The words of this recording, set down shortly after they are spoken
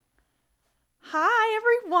Hi,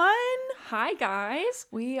 everyone. Hi, guys.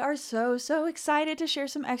 We are so excited to share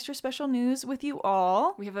some extra special news with you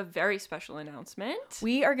all. We have a very special announcement.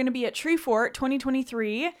 We are going to be at Tree Fort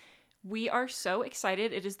 2023. We are so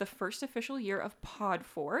excited. It is the first official year of Pod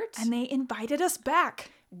Fort. And they invited us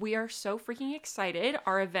back. We are so freaking excited.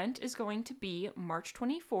 Our event is going to be March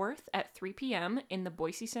 24th at 3 p.m. in the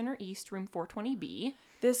Boise Center East, room 420B.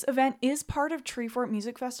 This event is part of Tree Fort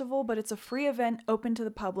Music Festival, but it's a free event open to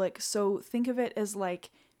the public. So think of it as like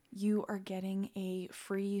you are getting a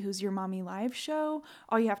free Who's Your Mommy live show.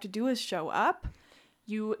 All you have to do is show up.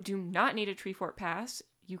 You do not need a Tree Fort pass.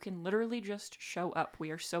 You can literally just show up.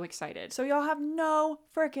 We are so excited. So y'all have no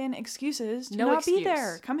frickin' excuses to not be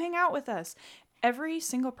there. Come hang out with us. Every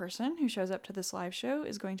single person who shows up to this live show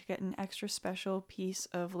is going to get an extra special piece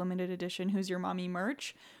of limited edition Who's Your Mommy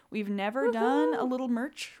merch. We've never done a little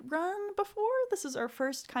merch run before. This is our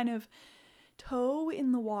first kind of toe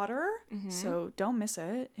in the water. So don't miss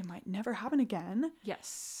it. It might never happen again.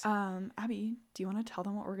 Yes. Abby, do you want to tell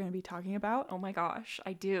them what we're going to be talking about? Oh my gosh,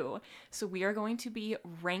 I do. So we are going to be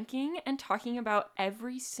ranking and talking about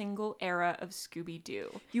every single era of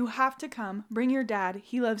Scooby-Doo. You have to come. Bring your dad.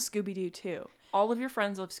 He loves Scooby-Doo too. All of your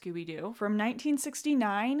friends love Scooby-Doo. From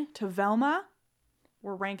 1969 to Velma,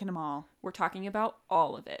 we're ranking them all. We're talking about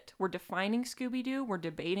all of it. We're defining Scooby-Doo. We're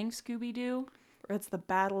debating Scooby-Doo. It's the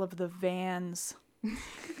battle of the vans.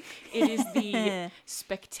 It is the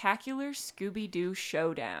spectacular Scooby-Doo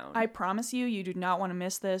showdown. I promise you, you do not want to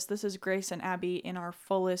miss this. This is Grace and Abby in our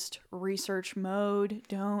fullest research mode.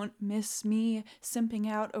 Don't miss me simping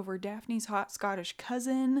out over Daphne's hot Scottish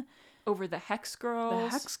cousin. Over the Hex Girls. The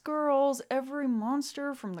Hex Girls, every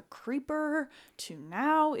monster from the Creeper to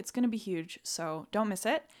now. It's going to be huge, so don't miss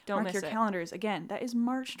it. Mark your calendars. Again, that is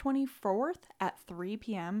March 24th at 3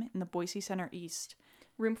 p.m. in the Boise Center East.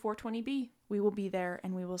 Room 420B. We will be there,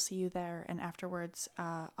 and we will see you there. And afterwards,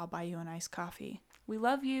 I'll buy you a nice coffee. We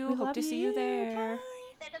love you. We Hope love to see you there. Bye.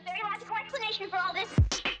 There's a very logical explanation for all this.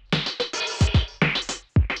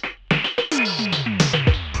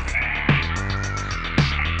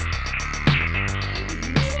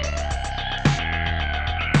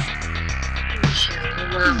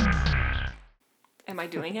 Am I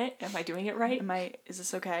doing it? Am I doing it right? Is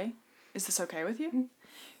this okay? Is this okay with you?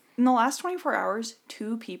 In the last 24 hours,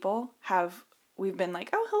 2 people we've been like,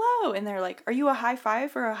 oh, hello. And they're like, are you a high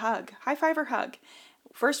five or a hug? High five or hug?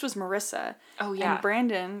 First was Marissa. Oh, yeah. And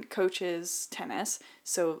Brandon coaches tennis.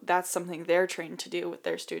 So that's something they're trained to do with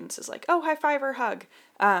their students is like, oh, high five or hug.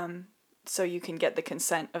 So you can get the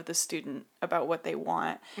consent of the student about what they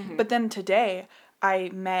want. Mm-hmm. But then today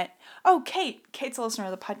I met, Kate. Kate's a listener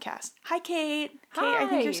of the podcast. Hi, Kate. Hi. Kate, I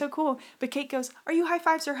think you're so cool. But Kate goes, are you high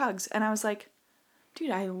fives or hugs? And I was like,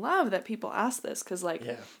 dude, I love that people ask this because, like,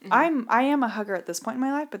 I am a hugger at this point in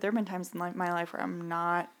my life, but there have been times in my life where I'm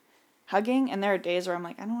not hugging, and there are days where I'm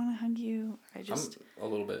like, I don't want to hug you. I'm a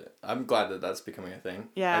little bit. I'm glad that that's becoming a thing.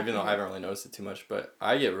 Yeah. Even though I haven't really noticed it too much, but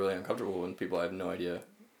I get really uncomfortable when people have no idea.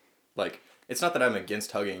 Like, it's not that I'm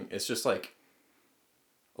against hugging. It's just like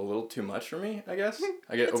a little too much for me, I guess.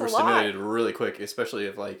 I get overstimulated really quick, especially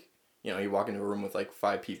if, like, you know, you walk into a room with like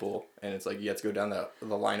 5 people and it's like you have to go down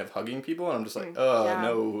the line of hugging people, and I'm just like,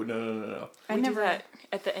 no. We do that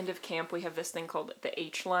at the end of camp. We have this thing called the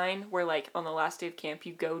H line, where like on the last day of camp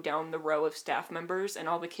you go down the row of staff members and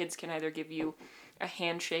all the kids can either give you a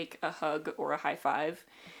handshake, a hug, or a high five.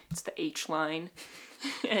 It's the H line.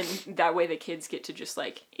 And that way the kids get to just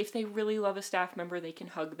like, if they really love a staff member, they can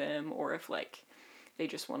hug them, or if like they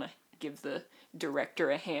just want to give the director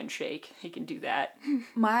a handshake, he can do that.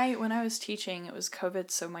 When I was teaching, it was COVID,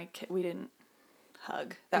 so we didn't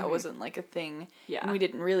hug. That wasn't like a thing. Yeah. And we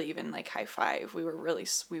didn't really even like high five. We were really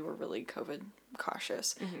COVID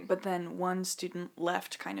cautious. But then one student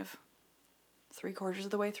left kind of 3/4 of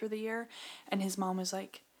the way through the year, and his mom was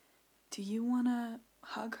like, do you want to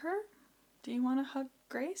hug her? Do you want to hug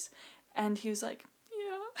Grace? And he was like,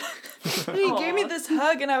 yeah. And he gave me this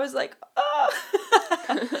hug, and I was like, oh,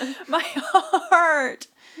 my heart.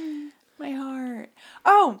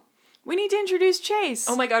 Oh, we need to introduce Chase.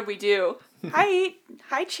 Oh my god, we do. Hi,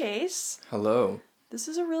 Chase. Hello. This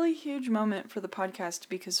is a really huge moment for the podcast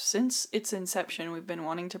because since its inception, we've been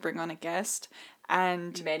wanting to bring on a guest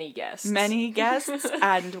and many guests,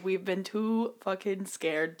 and we've been too fucking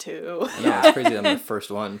scared to. I know, it's crazy. I'm the first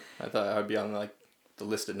one. I thought I'd be on like the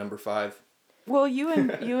list at number 5. Well, you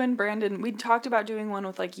and Brandon, we talked about doing one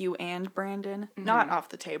with like you and Brandon, not off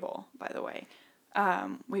the table, by the way.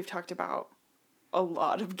 We've talked about a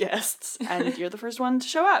lot of guests, and you're the first one to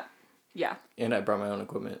show up. Yeah. And I brought my own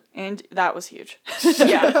equipment. And that was huge.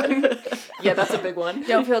 Yeah. Yeah, that's a big one.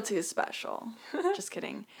 Don't feel too special. Just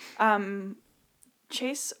kidding.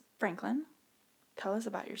 Chase Franklin, tell us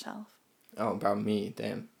about yourself. Oh, about me,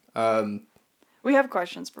 damn. We have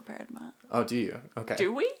questions prepared, Matt. Oh, do you? Okay.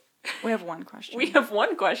 Do we? We have one question. We have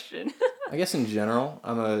one question. I guess in general,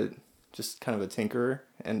 I'm just kind of a tinkerer,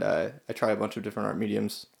 and I try a bunch of different art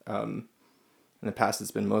mediums. In the past,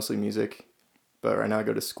 it's been mostly music, but right now I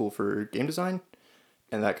go to school for game design,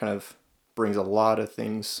 and that kind of brings a lot of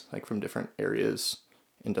things like from different areas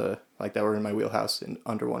into like that were in my wheelhouse and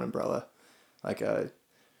under one umbrella, like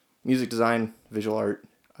music design, visual art,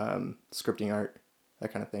 scripting art,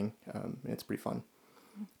 that kind of thing. And it's pretty fun.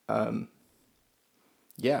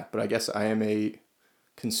 Yeah, but I guess I am a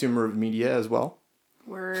consumer of media as well.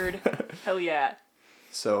 Word. Hell yeah.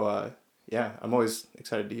 So yeah, I'm always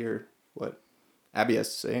excited to hear what Abby has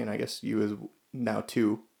to say, and I guess you as now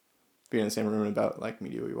too, being in the same room about like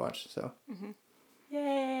media we watch. So. Mm-hmm.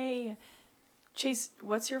 Yay! Chase,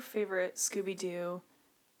 what's your favorite Scooby-Doo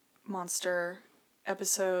monster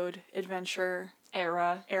episode, adventure,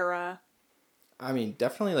 Era? I mean,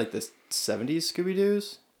 definitely like the 70s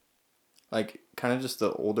Scooby-Doos. Like, kind of just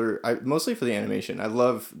the older... mostly for the animation. I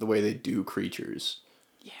love the way they do creatures.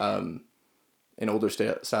 Yeah. In older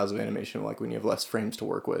styles of animation, like when you have less frames to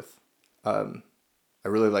work with. I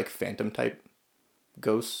really like phantom-type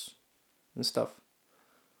ghosts and stuff.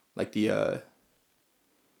 Like the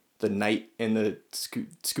Knight in the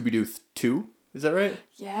Scooby-Doo 2. Is that right?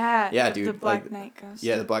 Yeah. Yeah, dude. The Black Knight ghost.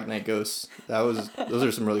 Yeah, the Black Knight ghosts. Those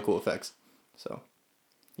are some really cool effects. So,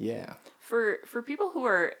 yeah. For people who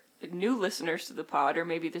are new listeners to the pod, or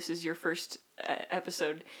maybe this is your first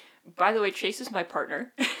episode, by the way, Chase is my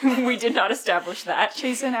partner. We did not establish that.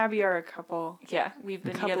 Chase and Abby are a couple. Yeah, we've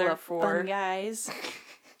been Couple together of for... fun guys.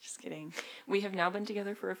 Just kidding. We have now been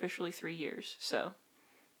together for officially 3 years, so...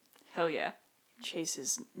 Hell yeah. Chase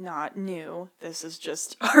is not new. This is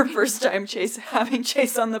just our first time having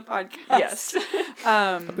Chase on the podcast. Yes.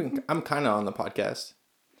 I'm kind of on the podcast.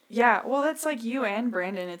 Yeah, well, that's like you and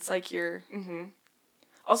Brandon. It's like your... Mm-hmm.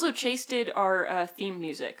 Also, Chase did our theme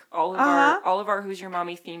music. All of our Who's Your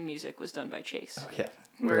Mommy theme music was done by Chase. Oh, yeah.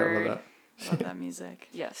 Word. I love that. Love that music.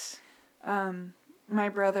 Yes. My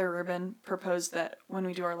brother Ruben proposed that when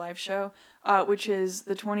we do our live show, which is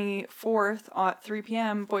the 24th at 3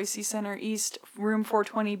 p.m., Boise Center East, room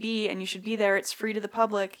 420B, and you should be there. It's free to the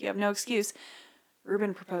public. You have no excuse.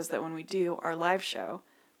 Ruben proposed that when we do our live show,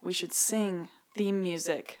 we should sing theme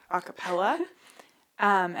music a cappella.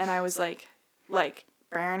 And I was like,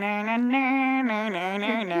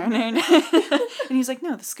 and he's like,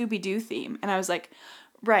 no, the Scooby-Doo theme. And I was like,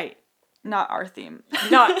 right, not our theme.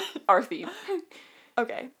 Not our theme.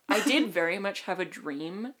 Okay. I did very much have a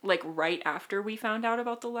dream, like right after we found out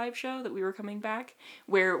about the live show that we were coming back,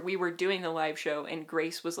 where we were doing the live show and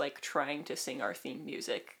Grace was like trying to sing our theme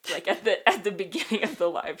music, like at the beginning of the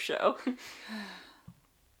live show.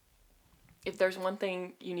 If there's one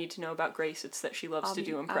thing you need to know about Grace, it's that she loves to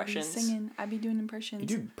do impressions. I'll be singing. I'll be doing impressions. You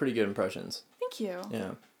do pretty good impressions. Thank you.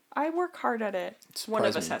 Yeah. I work hard at it. One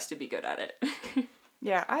of us has to be good at it.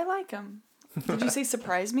 Yeah, I like them. Did you say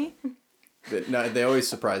surprise me? No, they always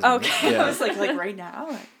surprise me. Okay, Yeah. I was like right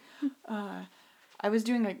now. I was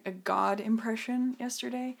doing a God impression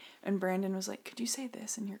yesterday, and Brandon was like, "Could you say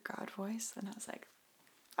this in your God voice?" And I was like,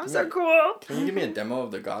 "I'm so cool." Can you give me a demo of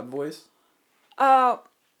the God voice?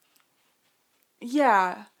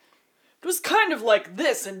 Yeah. It was kind of like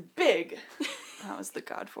this and big. That was the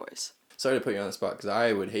God voice. Sorry to put you on the spot, because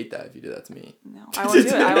I would hate that if you did that to me. No, I won't do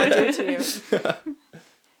it. I won't do it to you.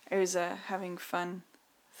 I was having fun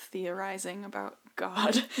theorizing about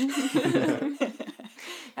God. I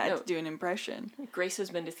had to do an impression. Grace has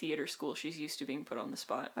been to theater school. She's used to being put on the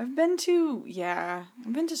spot. I've been to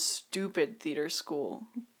stupid theater school.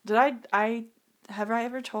 Have I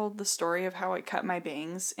ever told the story of how I cut my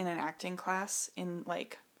bangs in an acting class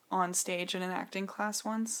on stage in an acting class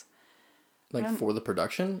once? Like for the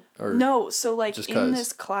production, or no? So like just in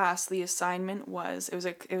this class, the assignment was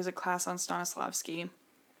it was a class on Stanislavski.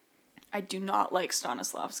 I do not like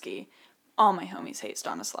Stanislavski. All my homies hate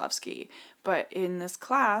Stanislavski, but in this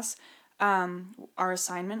class, our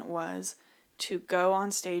assignment was to go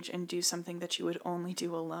on stage and do something that you would only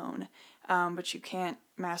do alone. But you can't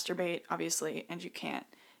masturbate, obviously, and you can't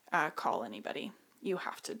call anybody. You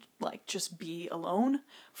have to, just be alone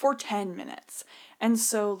for 10 minutes. And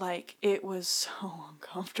so, it was so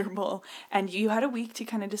uncomfortable. And you had a week to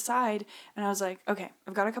kind of decide. And I was like, okay,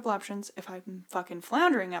 I've got a couple options. If I'm fucking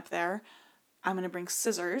floundering up there, I'm going to bring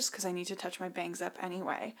scissors because I need to touch my bangs up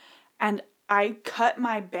anyway. And I cut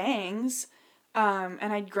my bangs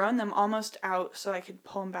And I'd grown them almost out so I could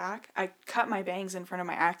pull them back. I cut my bangs in front of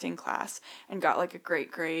my acting class and got like a great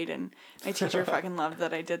grade, and my teacher fucking loved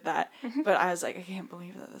that I did that. But I was like, I can't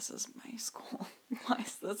believe that this is my school. Why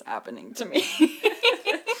is this happening to me?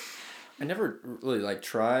 I never really like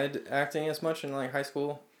tried acting as much in like high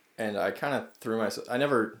school, and I kind of threw myself. I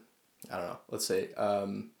don't know. Let's say,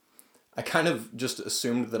 I kind of just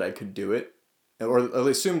assumed that I could do it, or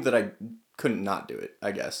assumed that I couldn't not do it,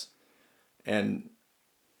 I guess. And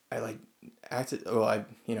I like acted. Well, I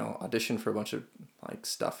auditioned for a bunch of like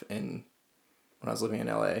stuff when I was living in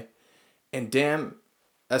LA, and damn,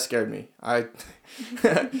 that scared me. I'm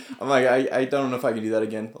like I don't know if I can do that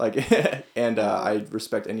again. Like, and I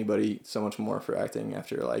respect anybody so much more for acting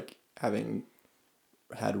after like having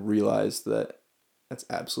had realized that that's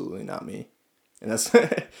absolutely not me, and that's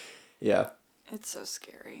yeah. It's so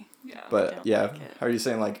scary. Yeah. But yeah, like how are you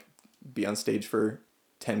saying like be on stage for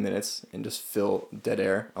 10 minutes and just fill dead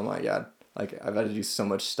air? Oh my god. Like I've had to do so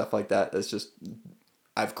much stuff like that. That's just,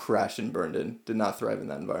 I've crashed and burned in. Did not thrive in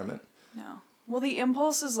that environment. No. Well, the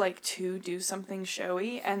impulse is like to do something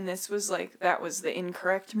showy, and this was like, that was the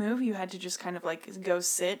incorrect move. You had to just kind of like go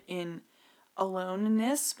sit in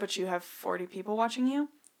aloneness, but you have 40 people watching you.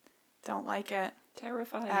 Don't like it.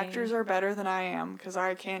 Terrifying. Actors are better than I am, because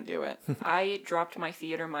I can't do it. I dropped my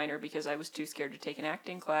theater minor because I was too scared to take an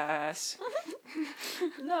acting class.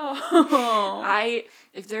 No.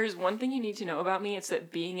 If there's one thing you need to know about me, it's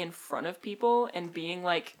that being in front of people and being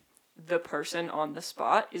like the person on the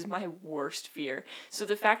spot is my worst fear. So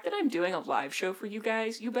the fact that I'm doing a live show for you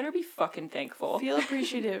guys, you better be fucking thankful. Feel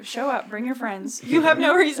appreciative. Show up. Bring your friends. You have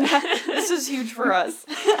no reason. This is huge for us.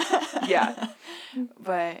 Yeah.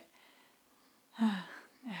 But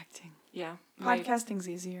acting. Yeah. Podcasting's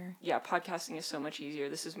easier. Yeah, podcasting is so much easier.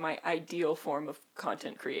 This is my ideal form of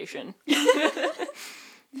content creation.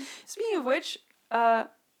 Speaking of which,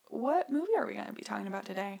 what movie are we going to be talking about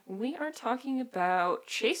today? We are talking about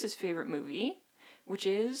Chase's favorite movie, which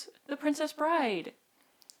is The Princess Bride.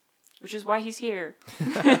 Which is why he's here.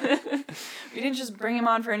 We didn't just bring him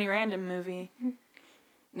on for any random movie.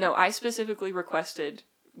 No, I specifically requested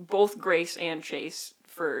both Grace and Chase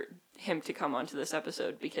for him to come onto this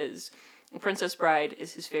episode because Princess Bride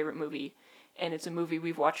is his favorite movie, and it's a movie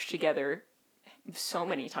we've watched together so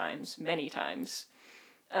many times.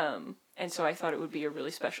 And so I thought it would be a really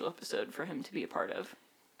special episode for him to be a part of.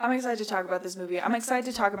 I'm excited to talk about this movie. I'm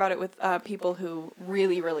excited to talk about it with people who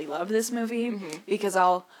really, really love this movie, because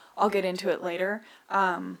I'll get into it later.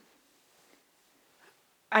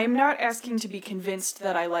 I'm not asking to be convinced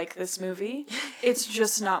that I like this movie. It's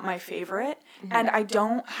just not my favorite. And I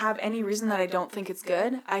don't have any reason that I don't think it's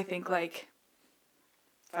good. I think, like,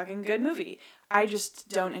 fucking good movie. I just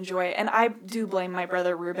don't enjoy it. And I do blame my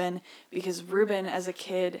brother Ruben, because Ruben, as a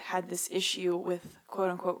kid, had this issue with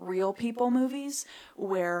quote-unquote real people movies,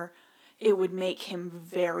 where it would make him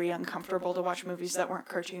very uncomfortable to watch movies that weren't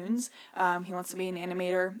cartoons. He wants to be an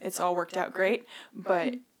animator. It's all worked out great.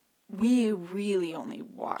 But we really only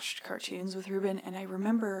watched cartoons with Ruben, and I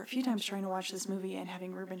remember a few times trying to watch this movie and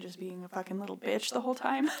having Ruben just being a fucking little bitch the whole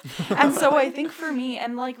time. And so I think for me,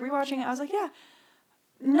 and like rewatching it, I was like, yeah,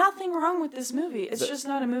 nothing wrong with this movie. It's just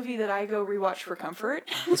not a movie that I go rewatch for comfort.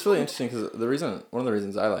 It's really interesting because one of the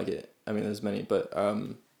reasons I like it, I mean, there's many, but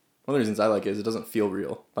one of the reasons I like it is it doesn't feel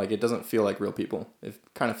real. Like, it doesn't feel like real people. It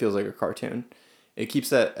kind of feels like a cartoon. It keeps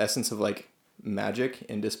that essence of like magic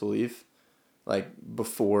and disbelief, like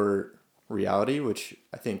before reality, which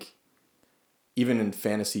I think even in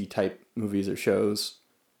fantasy type movies or shows,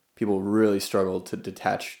 people really struggle to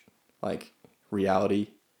detach like reality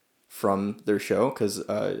from their show, because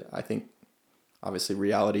I think obviously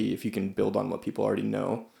reality, if you can build on what people already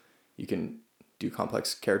know, you can do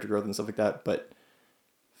complex character growth and stuff like that, but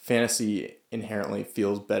fantasy inherently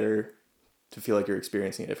feels better to feel like you're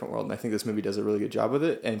experiencing a different world, and I think this movie does a really good job with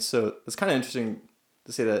it. And so it's kind of interesting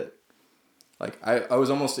to say that, like, I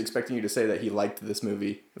was almost expecting you to say that he liked this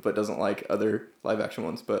movie but doesn't like other live action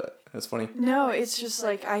ones, but that's funny. No, it's just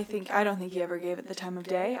like, I don't think he ever gave it the time of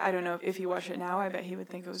day. I don't know if he watched it now, I bet he would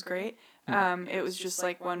think it was great. It was just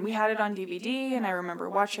like when we had it on DVD, and I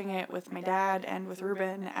remember watching it with my dad and with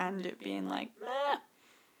Ruben, and it being like,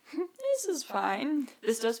 this is fine.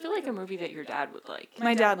 This does feel like a movie that your dad would like.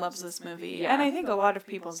 My dad loves this movie, Yeah. and I think a lot of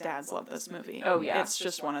people's dads love this movie. Oh, yeah. It's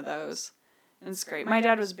just one of those. It's great. My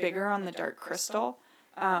dad was bigger on the Dark Crystal.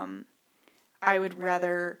 I would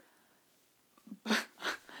rather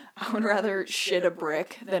shit a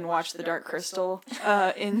brick than watch the Dark Crystal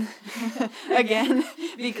in again,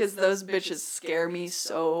 because those bitches scare me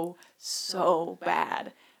so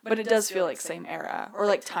bad. But it does feel like same era, or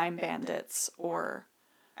like Time Bandits, or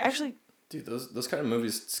actually Dude, those kind of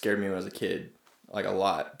movies scared me when I was a kid, like a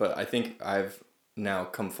lot. But I think I've now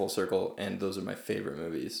come full circle, and those are my favorite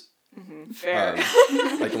movies. Mm-hmm. Fair.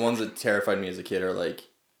 Like the ones that terrified me as a kid are like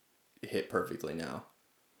hit perfectly now.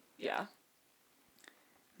 Yeah.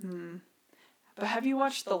 But have you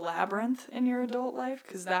watched The Labyrinth in your adult life?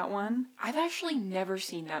 Because that one... I've actually never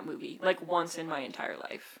seen that movie, like, once in my entire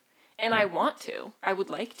life. And I want to. I would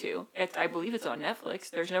like to. I believe it's on Netflix.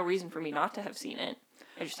 There's no reason for me not to have seen it.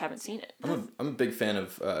 I just haven't seen it. I'm a big fan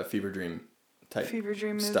of Fever Dream type Fever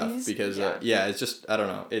Dream stuff movies? because it's just I don't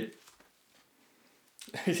know it.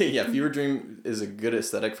 Yeah, Fever Dream is a good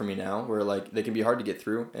aesthetic for me now, where like they can be hard to get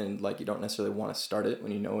through, and like you don't necessarily want to start it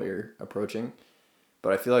when you know what you're approaching.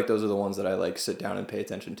 But I feel like those are the ones that I like sit down and pay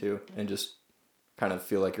attention to, and just kind of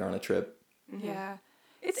feel like you're on a trip. Mm-hmm. Yeah.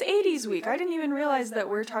 It's 80s week. I didn't even realize that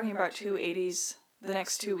we're talking about the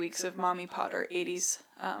next 2 weeks of Mommy Potter 80s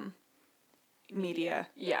media.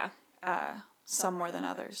 Yeah. Some more than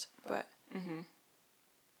others. But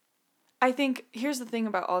I think, here's the thing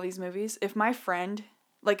about all these movies. If a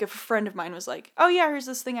friend of mine was like, oh yeah, here's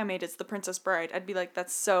this thing I made, it's The Princess Bride, I'd be like,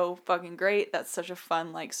 that's so fucking great. That's such a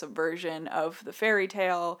fun, like, subversion of the fairy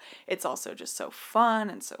tale. It's also just so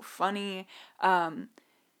fun and so funny.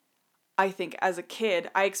 I think as a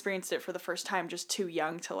kid, I experienced it for the first time just too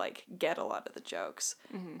young to, like, get a lot of the jokes.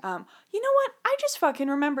 You know what? I just fucking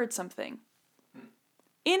remembered something.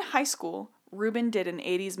 In high school, Ruben did an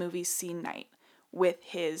 80s movie scene night with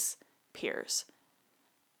his peers.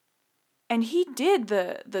 And he did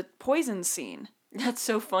the poison scene. That's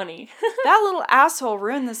so funny. That little asshole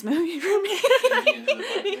ruined this movie for me.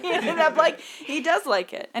 He ended up he does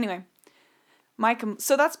like it. Anyway,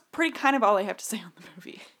 so that's pretty kind of all I have to say on the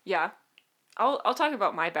movie. Yeah. I'll talk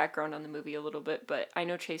about my background on the movie a little bit, but I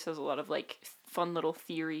know Chase has a lot of like fun little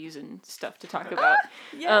theories and stuff to talk about.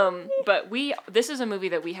 But this is a movie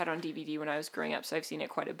that we had on DVD when I was growing up, so I've seen it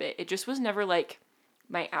quite a bit. It just was never like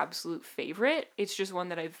my absolute favorite. It's just one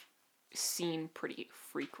that I've seen pretty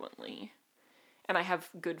frequently, and I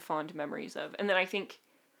have good fond memories of. And then I think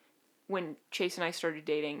when Chase and I started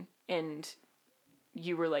dating, and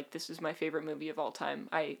you were like, this is my favorite movie of all time,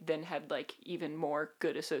 I then had like even more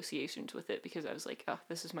good associations with it because I was like, oh,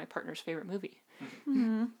 this is my partner's favorite movie.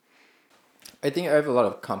 Mm-hmm. I think I have a lot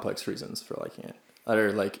of complex reasons for liking it that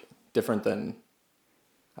are like different than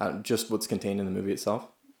just what's contained in the movie itself.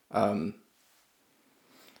 I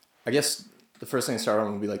guess the first thing I start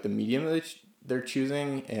on would be like the medium that they're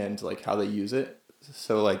choosing and like how they use it.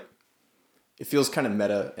 So like it feels kind of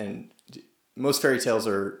meta, and most fairy tales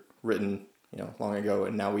are written long ago,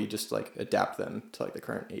 and now we just like adapt them to like the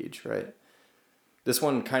current age, right? This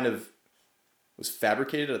one kind of was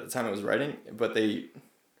fabricated at the time it was writing, but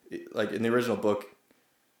like in the original book,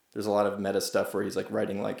 there's a lot of meta stuff where he's like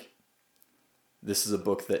writing like, this is a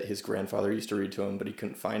book that his grandfather used to read to him, but he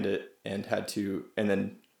couldn't find it and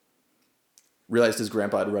then realized his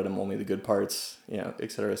grandpa had read him only the good parts,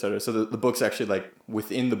 et cetera, et cetera. So the book's actually like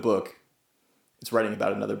within the book, it's writing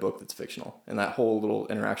about another book that's fictional. And that whole little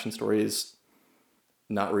interaction story is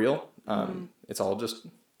not real. It's all just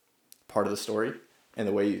part of the story and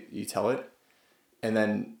the way you tell it. And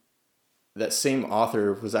then that same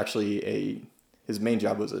author was actually his main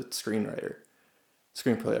job was a screenplay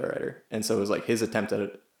writer. And so it was like his attempt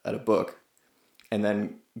at a book, and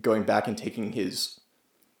then going back and taking his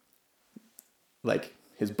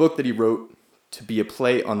book that he wrote to be a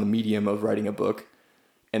play on the medium of writing a book,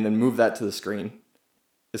 and then move that to the screen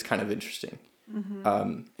is kind of interesting.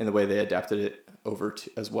 In the way they adapted it over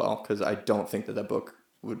as well, because I don't think that book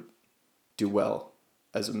would do well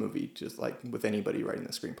as a movie, just like with anybody writing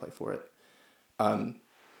the screenplay for it. One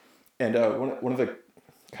of the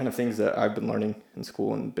kind of things that I've been learning in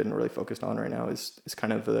school and been really focused on right now is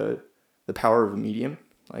kind of the power of a medium,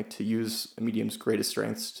 like to use a medium's greatest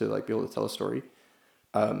strengths to like be able to tell a story.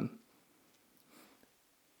 And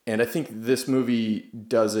I think this movie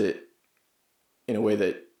does it in a way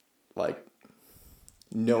that, like,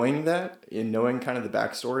 knowing kind of the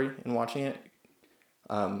backstory and watching it,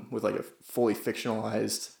 with like a fully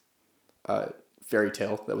fictionalized fairy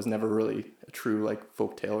tale that was never really a true like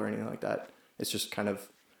folk tale or anything like that. It's just kind of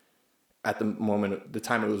at the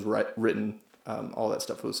time it was written, all that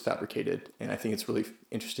stuff was fabricated, and I think it's really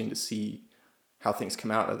interesting to see how things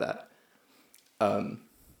come out of that. I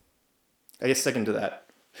guess second to that,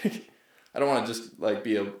 I don't want to just like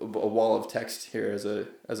be a wall of text here as a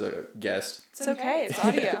guest. It's okay. It's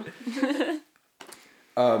audio.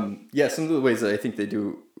 Some of the ways that I think they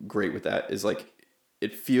do great with that is like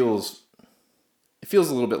it feels a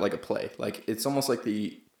little bit like a play. Like it's almost like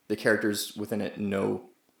the characters within it know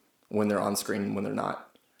when they're on screen and when they're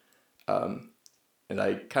not. And And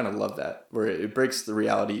I kind of love that, where it breaks the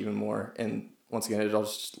reality even more. And once again, it all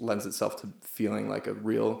just lends itself to feeling like a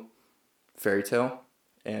real fairy tale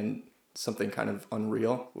and something kind of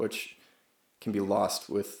unreal, which can be lost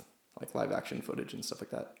with like live action footage and stuff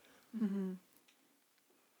like that. Mm-hmm.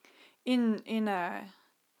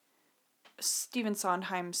 Stephen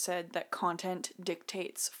Sondheim said that content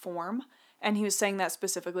dictates form, and he was saying that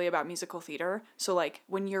specifically about musical theater. So like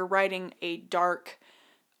when you're writing a dark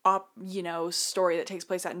story that takes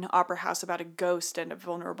place at an opera house about a ghost and a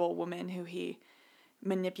vulnerable woman who he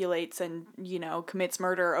manipulates and, commits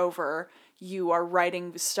murder over, you are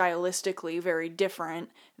writing stylistically very different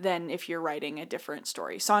than if you're writing a different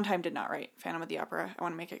story. Sondheim did not write Phantom of the Opera. I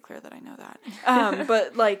want to make it clear that I know that.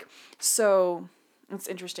 But so it's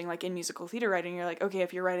interesting, in musical theater writing, you're like, okay,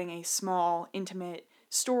 if you're writing a small, intimate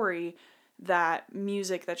story, that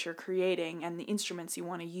music that you're creating and the instruments you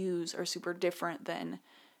want to use are super different than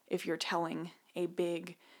if you're telling a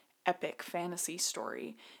big epic fantasy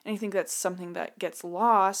story. And I think that's something that gets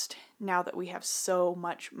lost now that we have so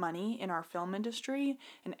much money in our film industry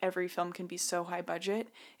and every film can be so high budget,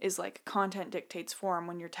 is content dictates form.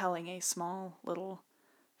 When you're telling a small little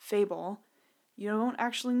fable, you don't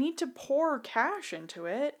actually need to pour cash into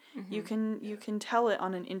it. Mm-hmm. You can tell it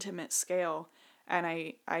on an intimate scale. And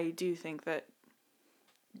I do think that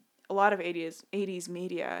a lot of 80s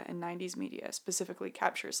media and 90s media specifically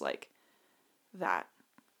captures that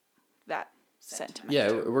sentiment. Yeah,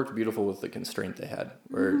 it worked beautiful with the constraint they had.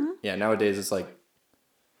 Where nowadays it's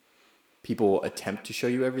people attempt to show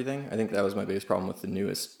you everything. I think that was my biggest problem with the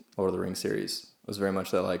newest Lord of the Rings series. It was very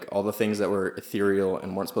much that all the things that were ethereal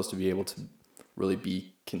and weren't supposed to be able to really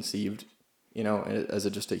be conceived, as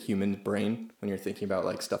just a human brain when you're thinking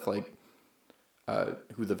about stuff like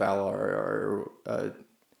who the Valar are, or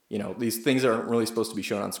these things aren't really supposed to be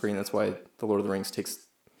shown on screen. That's why the Lord of the Rings takes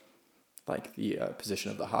the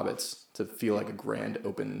position of the hobbits to feel like a grand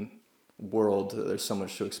open world. There's so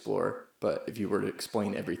much to explore, but if you were to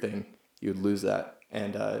explain everything, you would lose that.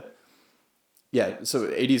 And so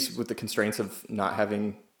 80s with the constraints of not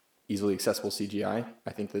having easily accessible CGI,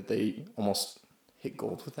 I think that they almost hit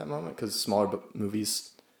gold with that moment, because smaller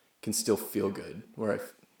movies can still feel good, where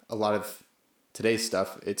a lot of today's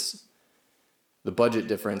stuff, it's the budget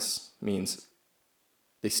difference means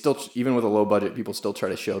they still, even with a low budget, people still try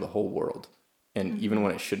to show the whole world. And even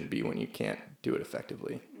when it shouldn't be, when you can't do it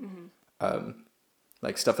effectively.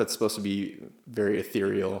 Stuff that's supposed to be very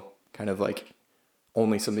ethereal, kind of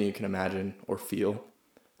only something you can imagine or feel,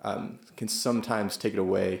 can sometimes take it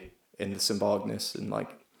away in the symbolicness and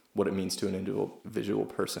what it means to an individual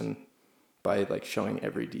person by showing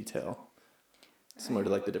every detail. Similar to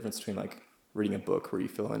the difference between reading a book where you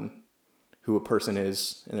fill in who a person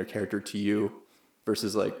is and their character to you,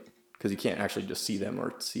 versus because you can't actually just see them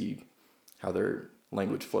or see how their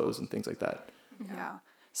language flows and things like that. Yeah.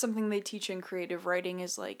 Something they teach in creative writing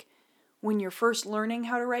is when you're first learning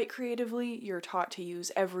how to write creatively, you're taught to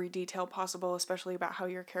use every detail possible, especially about how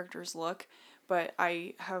your characters look. But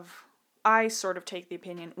I sort of take the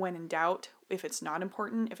opinion, when in doubt, if it's not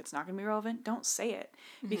important, if it's not going to be relevant, don't say it.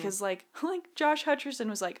 Mm-hmm. Because Josh Hutcherson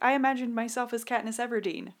was I imagined myself as Katniss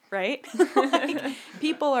Everdeen, right?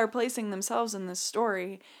 People are placing themselves in this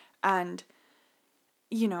story, and,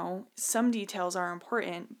 some details are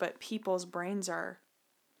important, but people's brains are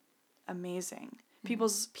amazing.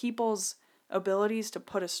 Mm-hmm. People's abilities to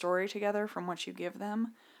put a story together from what you give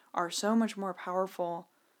them are so much more powerful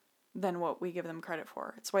than what we give them credit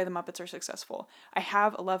for. It's why the Muppets are successful. I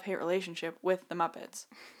have a love-hate relationship with the Muppets.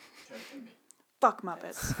 Fuck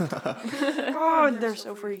Muppets. Oh, they're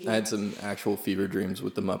so freaky. I had some actual fever dreams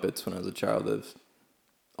with the Muppets when I was a child that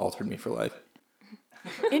altered me for life.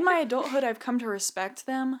 In my adulthood, I've come to respect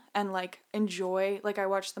them and enjoy, I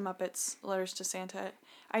watched the Muppets Letters to Santa.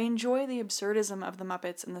 I enjoy the absurdism of the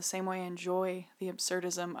Muppets in the same way I enjoy the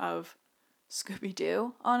absurdism of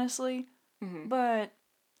Scooby-Doo, honestly. Mm-hmm. But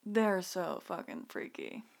they're so fucking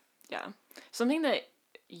freaky. Yeah. Something that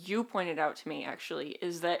you pointed out to me, actually,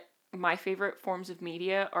 is that my favorite forms of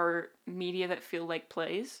media are media that feel like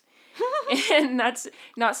plays. And that's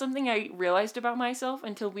not something I realized about myself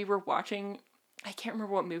until we were watching, I can't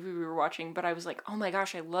remember what movie we were watching, but I was like, oh my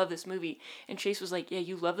gosh, I love this movie. And Chase was like, yeah,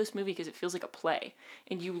 you love this movie because it feels like a play.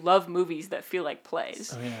 And you love movies that feel like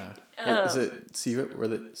plays. Oh, yeah. Is it See How They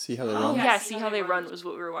Run? Oh, yeah, See How They Run was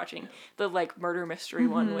what we were watching. The, murder mystery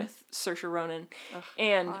one with Saoirse Ronan. Ugh,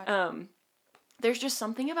 and there's just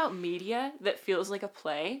something about media that feels like a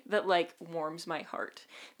play that, warms my heart.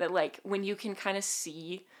 That, when you can kind of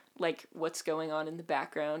see, what's going on in the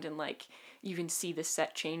background and, you can see the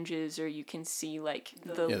set changes, or you can see like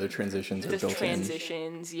the transitions are the built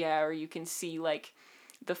transitions, yeah, or you can see like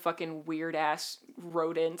the fucking weird ass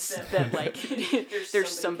rodents that like there's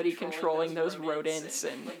somebody controlling those rodents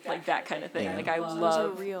and like that kind of thing. Yeah. Like I Those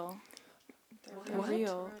love. are real. They're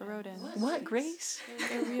real. The rodents. What, Grace?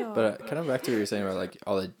 They're real. But kind of back to what you were saying about like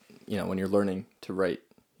all the, when you're learning to write,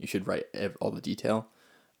 you should write all the detail.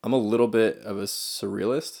 I'm a little bit of a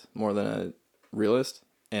surrealist more than a realist,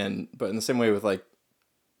 but in the same way with like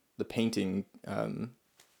the painting,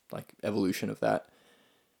 like evolution of that.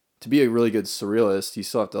 To be a really good surrealist, you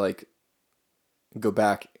still have to like go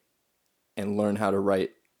back and learn how to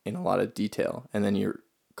write in a lot of detail, and then you're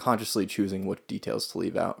consciously choosing what details to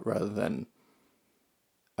leave out rather than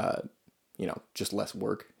just less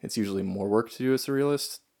work. It's usually more work to do a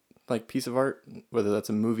surrealist like piece of art, whether that's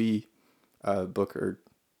a movie, book, or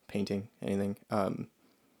painting, anything.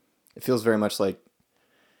 It feels very much like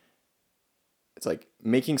it's like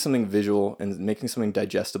making something visual and making something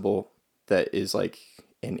digestible that is like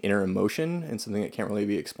an inner emotion and something that can't really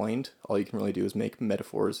be explained. All you can really do is make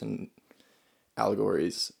metaphors and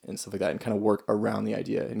allegories and stuff like that and kind of work around the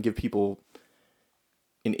idea and give people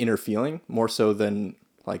an inner feeling more so than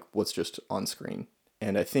like what's just on screen.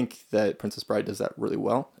 And I think that Princess Bride does that really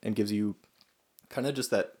well and gives you kind of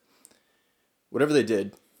just that, whatever they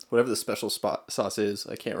did, whatever the special sauce is,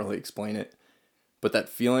 I can't really explain it, but that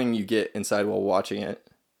feeling you get inside while watching it,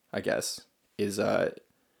 I guess, is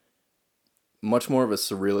much more of a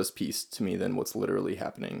surrealist piece to me than what's literally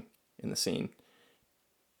happening in the scene.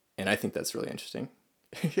 And I think that's really interesting.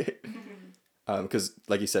 Because,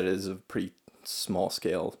 like you said, it is a pretty small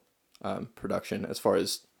scale production as far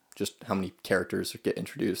as just how many characters get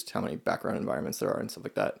introduced, how many background environments there are, and stuff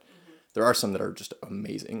like that. Mm-hmm. There are some that are just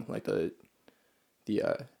amazing, like the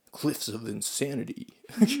Cliffs of Insanity.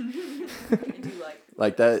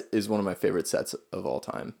 Like that is one of my favorite sets of all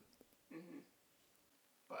time. Mm-hmm.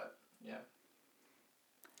 But yeah,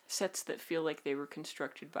 Sets that feel like they were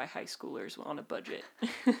constructed by high schoolers on a budget.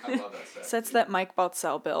 I love that set. Sets that Mike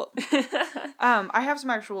Baltzell built. I have some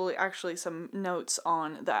actually some notes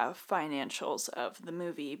on the financials of the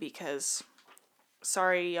movie because,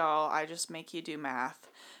 sorry y'all, I just make you do math.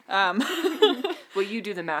 Well, you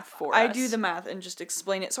do the math for us. I do the math and just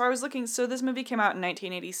explain it. So I was looking, so this movie came out in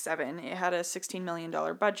 1987. It had a $16 million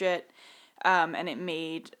budget. And it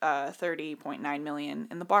made $30.9 million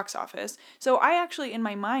in the box office. So I actually, in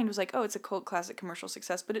my mind, was like, oh, it's a cult classic commercial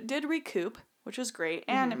success, but it did recoup, which is great,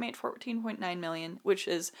 and it made $14.9 million, which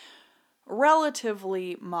is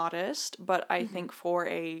relatively modest, but I think for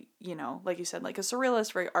a, like you said, like a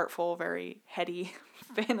surrealist, very artful, very heady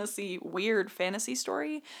weird fantasy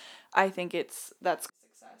story, I think that's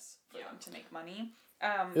success for them to make money.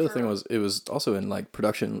 The other thing was, it was also in like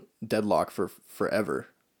production deadlock for forever.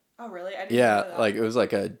 Oh, really? I didn't know that. Like it was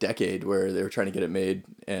like a decade where they were trying to get it made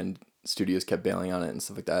and studios kept bailing on it and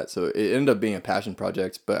stuff like that. So it ended up being a passion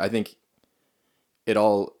project, but I think it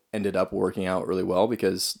all ended up working out really well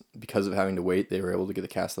because of having to wait, they were able to get the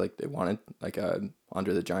cast like they wanted, like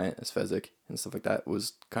Andre the Giant as Fezzik and stuff like that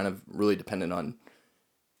was kind of really dependent on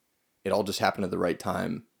it all just happened at the right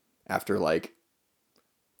time after like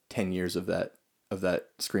 10 years of that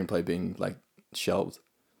screenplay being like shelved.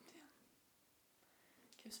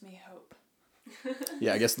 Gives me hope.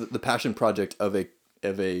 Yeah, I guess the passion project of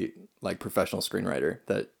a like professional screenwriter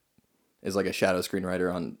that is like a shadow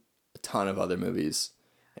screenwriter on a ton of other movies.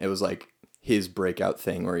 It was like his breakout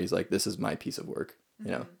thing where he's like, this is my piece of work,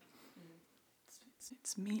 you know?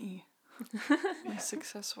 It's me. My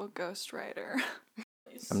successful ghostwriter.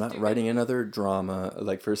 I'm not writing another drama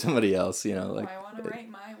like for somebody else, like. I want to write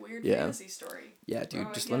my weird fantasy story. Yeah,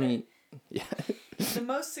 dude, just let me. Yeah. The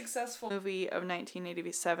most successful movie of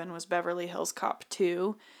 1987 was Beverly Hills Cop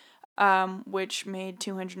 2, which made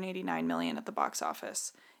 $289 million at the box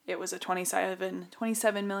office. It was a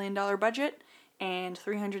 $27 million budget and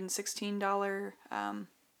 $316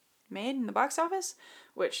 made in the box office,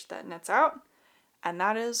 which that nets out. And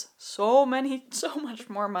that is so much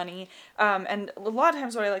more money. And a lot of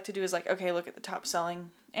times what I like to do is like, okay, look at the top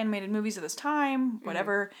selling animated movies of this time,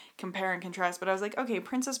 whatever, compare and contrast. But I was like, okay,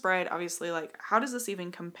 Princess Bride, obviously, like, how does this even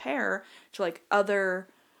compare to like other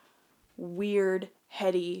weird,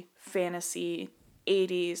 heady fantasy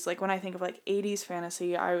 80s? Like when I think of like 80s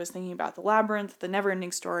fantasy, I was thinking about The Labyrinth, The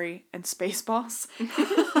Neverending Story, and Spaceballs.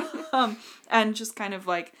 And just kind of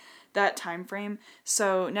like that time frame.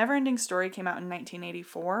 So Neverending Story came out in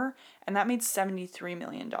 1984, and that made $73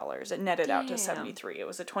 million. It netted out to 73. It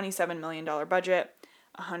was a $27 million budget,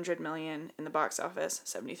 $100 million in the box office,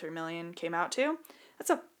 $73 million came out to. That's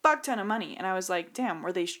a fuck ton of money. And I was like, damn,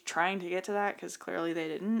 were they trying to get to that? Because clearly they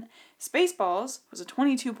didn't. Spaceballs was a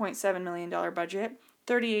 $22.7 million budget,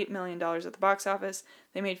 $38 million at the box office.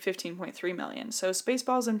 They made $15.3 million. So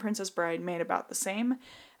Spaceballs and Princess Bride made about the same.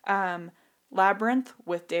 Labyrinth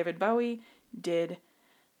with David Bowie did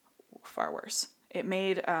far worse. It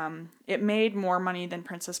made more money than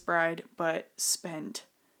Princess Bride, but spent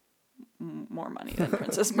more money than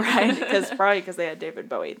Princess Bride because they had David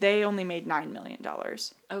Bowie. They only made $9 million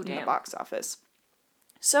in the box office.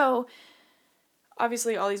 So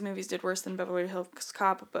obviously all these movies did worse than Beverly Hills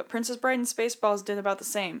Cop, but Princess Bride and Spaceballs did about the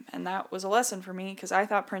same, and that was a lesson for me because I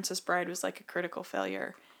thought Princess Bride was like a critical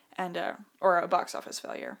failure and or a box office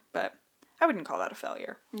failure, but I wouldn't call that a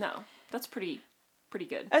failure. No, that's pretty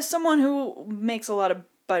good. As someone who makes a lot of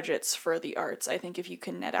budgets for the arts, I think if you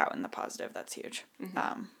can net out in the positive, that's huge.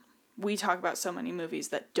 Mm-hmm. We talk about so many movies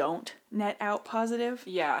that don't net out positive.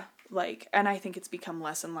 Yeah. And I think it's become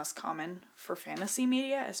less and less common for fantasy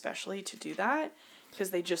media, especially to do that, because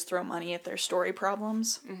they just throw money at their story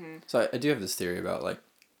problems. Mm-hmm. So I do have this theory about, like,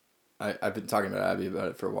 I've been talking about Abby about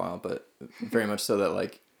it for a while, but very much so that,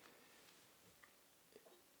 like,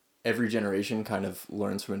 every generation kind of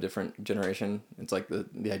learns from a different generation. It's like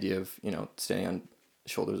the idea of, standing on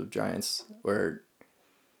shoulders of giants, where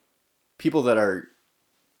people that are,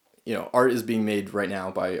 art is being made right now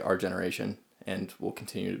by our generation and will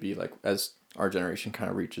continue to be, like, as our generation kind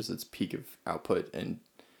of reaches its peak of output and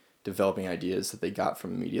developing ideas that they got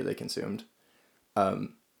from the media they consumed. But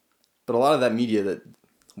a lot of that media that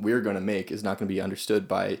we're going to make is not going to be understood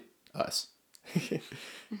by us.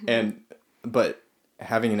 But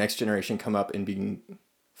having a next generation come up and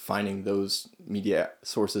finding those media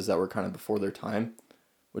sources that were kind of before their time,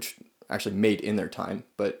 which actually made in their time,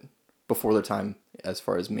 but before their time as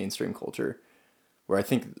far as mainstream culture, where I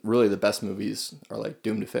think really the best movies are, like,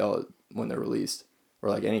 doomed to fail when they're released, or,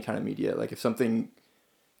 like, any kind of media. Like, if something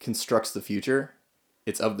constructs the future,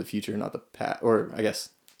 it's of the future, not the past, or I guess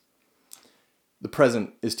the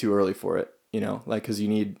present is too early for it, like, because you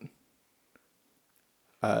need,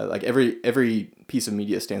 like, every piece of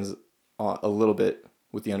media stands a little bit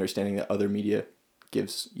with the understanding that other media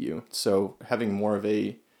gives you. So having more of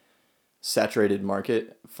a saturated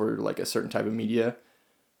market for, like, a certain type of media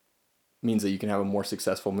means that you can have a more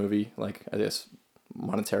successful movie, like, I guess,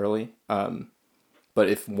 monetarily. But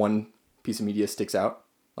if one piece of media sticks out,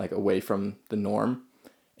 like, away from the norm,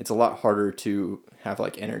 it's a lot harder to have,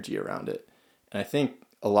 like, energy around it. And I think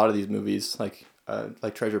a lot of these movies, like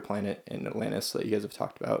Treasure Planet and Atlantis that you guys have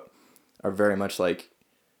talked about, are very much like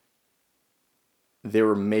they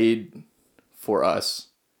were made for us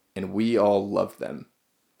and we all loved them.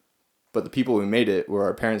 But the people who made it were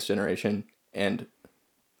our parents' generation, and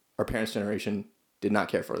our parents' generation did not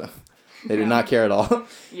care for them. They did not care at all.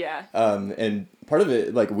 Yeah. And part of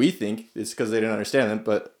it, like, we think it's because they didn't understand them,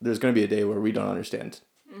 but there's going to be a day where we don't understand,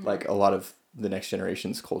 like, a lot of the next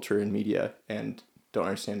generation's culture and media, and don't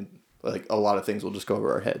understand, like, a lot of things will just go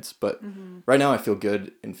over our heads. But right now I feel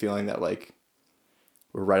good in feeling that, like,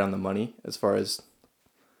 we're right on the money as far as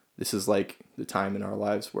this is, like, the time in our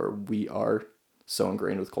lives where we are so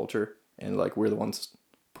ingrained with culture, and, like, we're the ones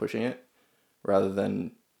pushing it, rather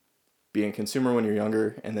than being a consumer when you're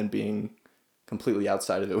younger and then being completely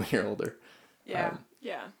outside of it when you're older. Yeah.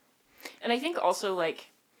 Yeah. And I think also, like,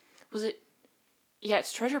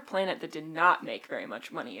 it's Treasure Planet that did not make very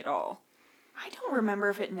much money at all. I don't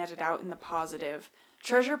remember if it netted out in the positive.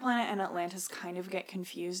 Treasure Planet and Atlantis kind of get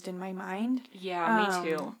confused in my mind. Yeah, me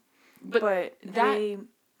too. But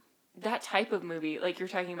that type of movie, like, you're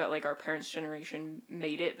talking about, like, our parents' generation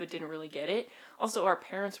made it but didn't really get it. Also, our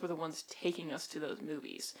parents were the ones taking us to those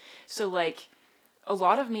movies. So, like, a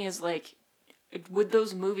lot of me is like, would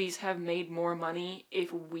those movies have made more money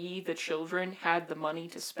if we, the children, had the money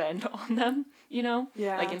to spend on them,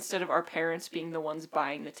 Yeah. Like, instead of our parents being the ones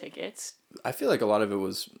buying the tickets. I feel like a lot of it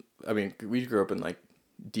was, I mean, we grew up in, like,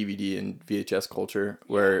 DVD and VHS culture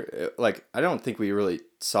where, like, I don't think we really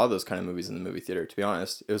saw those kind of movies in the movie theater, to be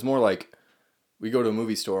honest. It was more like we go to a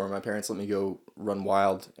movie store, my parents let me go run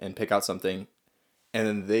wild and pick out something, and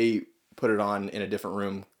then they put it on in a different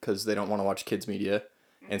room because they don't want to watch kids media.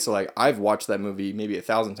 And so, like, I've watched that movie maybe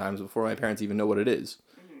 1,000 times before my parents even know what it is,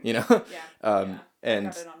 And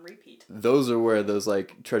got it on repeat. Those are where those,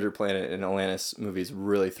 like, Treasure Planet and Atlantis movies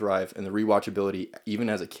really thrive. And the rewatchability, even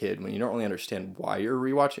as a kid, when you don't really understand why you're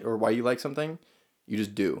rewatching or why you like something, you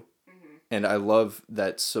just do. Mm-hmm. And I love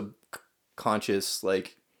that subconscious,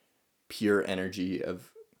 like, pure energy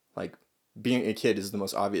of, like, being a kid is the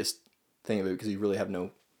most obvious thing of it because you really have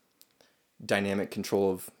no dynamic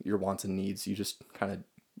control of your wants and needs. You just kind of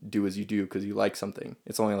do as you do because you like something.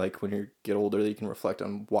 It's only like when you get older that you can reflect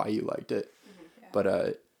on why you liked it. Yeah. But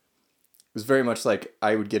it was very much like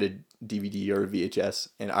I would get a DVD or a VHS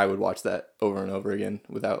and I would watch that over and over again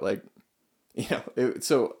without like,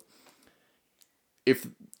 so if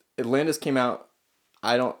Atlantis came out,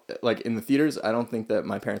 I don't like in the theaters, I don't think that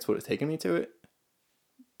my parents would have taken me to it.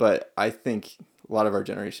 But I think a lot of our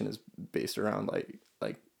generation is based around like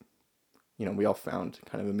we all found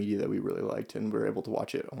kind of a media that we really liked and we were able to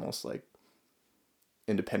watch it almost like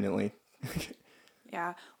independently.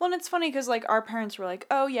 Yeah. Well, and it's funny because like our parents were like,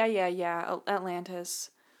 oh yeah, Atlantis,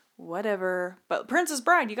 whatever. But Princess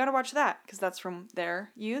Bride, you got to watch that because that's from their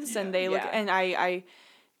youths, and they look. And I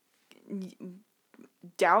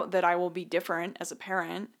doubt that I will be different as a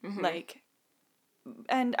parent, like.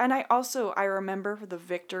 And I remember the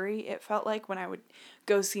victory it felt like when I would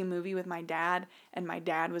go see a movie with my dad, and my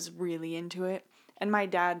dad was really into it. And my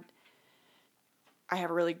dad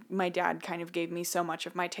kind of gave me so much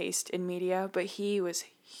of my taste in media, but he was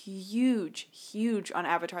huge on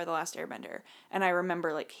Avatar: The Last Airbender. And I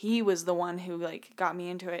remember like he was the one who like got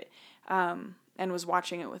me into it, and was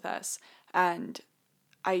watching it with us. And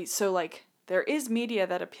so like there is media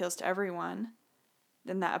that appeals to everyone.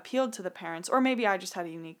 And that appealed to the parents. Or maybe I just had a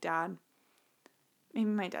unique dad. Maybe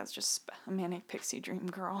my dad's just a manic pixie dream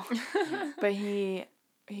girl. But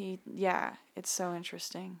it's so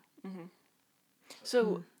interesting. Mm-hmm.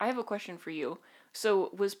 So I have a question for you. So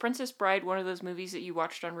was Princess Bride one of those movies that you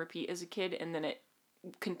watched on repeat as a kid and then it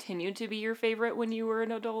continued to be your favorite when you were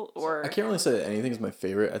an adult? Or I can't really say that anything's my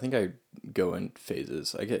favorite. I think I go in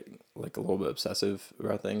phases. I get like a little bit obsessive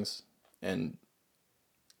about things. And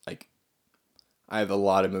like I have a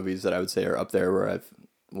lot of movies that I would say are up there where I've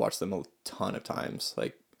watched them a ton of times.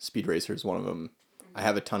 Like Speed Racer is one of them. I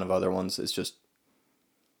have a ton of other ones. It's just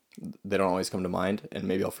they don't always come to mind, and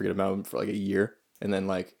maybe I'll forget about them for like a year, and then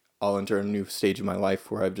like I'll enter a new stage of my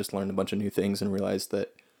life where I've just learned a bunch of new things and realized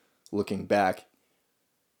that looking back,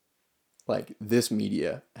 like this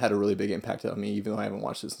media had a really big impact on me, even though I haven't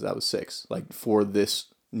watched it since I was 6. Like for this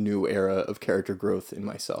new era of character growth in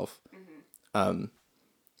myself.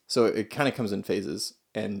 So it kind of comes in phases,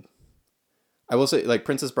 and I will say, like,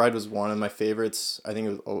 Princess Bride was one of my favorites. I think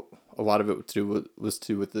it was a lot of it was to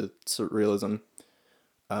do with the surrealism,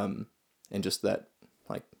 and just that,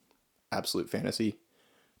 like, absolute fantasy.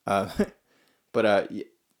 But I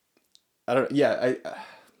don't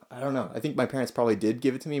know. I think my parents probably did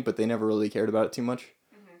give it to me, but they never really cared about it too much.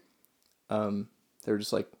 They were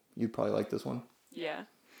just like, you'd probably like this one. Yeah,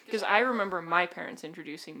 because I remember my parents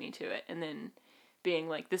introducing me to it, and then being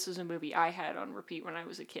like, this is a movie I had on repeat when I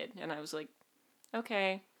was a kid. And I was like,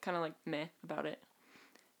 okay, kind of like meh about it.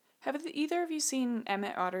 Have either of you seen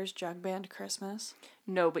Emmett Otter's Jug Band Christmas?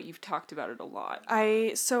 No, but you've talked about it a lot.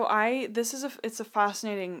 It's a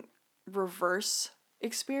fascinating reverse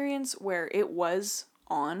experience where it was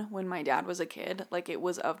on when my dad was a kid. Like it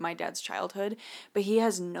was of my dad's childhood, but he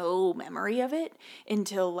has no memory of it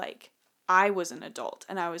until like I was an adult.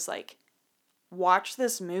 And I was like, watch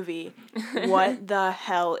this movie. What the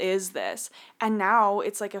hell is this? And now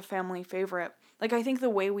it's like a family favorite. Like I think the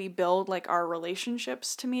way we build like our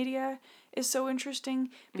relationships to media is so interesting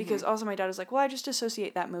because also my dad is like, well, I just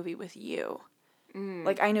associate that movie with you.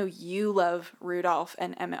 Like I know you love Rudolph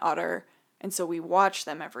and Emmett Otter, and so we watch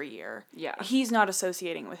them every year. Yeah. He's not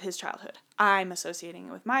associating it with his childhood. I'm associating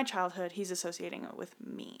it with my childhood. He's associating it with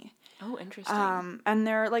me. Oh, interesting. And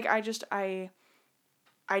they're like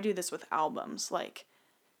I do this with albums. Like,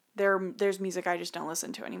 there's music I just don't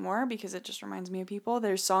listen to anymore because it just reminds me of people.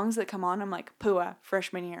 There's songs that come on, I'm like, Pua,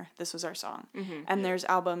 freshman year, this was our song. And there's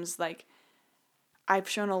albums, like, I've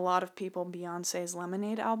shown a lot of people Beyonce's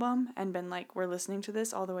Lemonade album and been like, we're listening to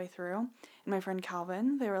this all the way through. And my friend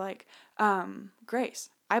Calvin, they were like, Grace,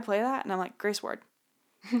 I play that? And I'm like, Grace Ward.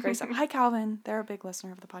 Grace, hi Calvin. They're a big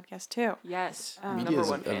listener of the podcast, too. Yes. Media is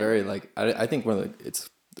a very, like, I think it's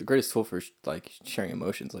the greatest tool for like sharing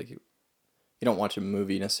emotions. Like you don't watch a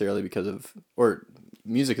movie necessarily because of, or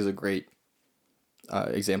music is a great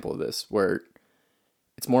example of this, where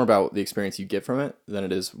it's more about the experience you get from it than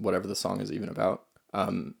it is whatever the song is even about.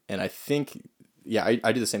 And I think,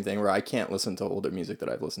 I do the same thing where I can't listen to older music that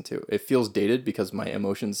I've listened to. It feels dated because my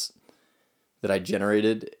emotions that I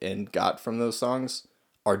generated and got from those songs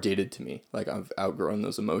are dated to me. Like I've outgrown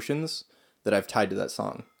those emotions that I've tied to that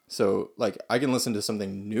song. So, like, I can listen to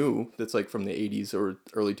something new that's, like, from the 80s or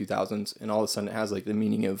early 2000s, and all of a sudden it has, like, the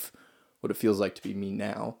meaning of what it feels like to be me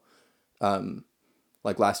now.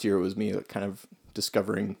 Like, last year it was me, like, kind of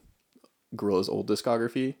discovering Gorillaz' old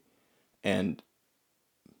discography, and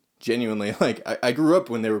genuinely, like, I grew up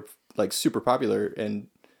when they were, like, super popular, and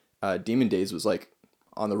Demon Days was, like,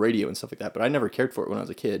 on the radio and stuff like that, but I never cared for it when I was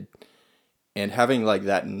a kid. And having like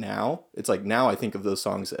that now, it's like now I think of those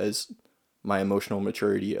songs as my emotional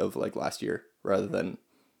maturity of like last year, rather than,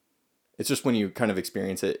 it's just when you kind of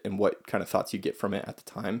experience it and what kind of thoughts you get from it at the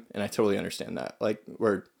time. And I totally understand that. Like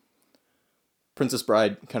where Princess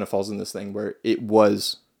Bride kind of falls in this thing where it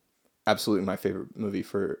was absolutely my favorite movie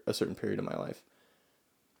for a certain period of my life.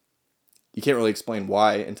 You can't really explain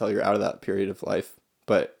why until you're out of that period of life,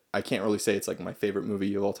 but I can't really say it's like my favorite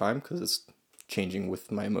movie of all time because it's changing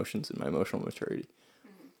with my emotions and my emotional maturity.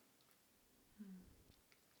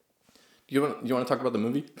 Do you want to talk about the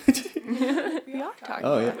movie? We are talking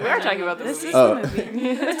about it. We are talking about This movie. is the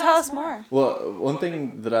movie. Tell us more. Well, one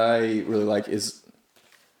thing that I really like is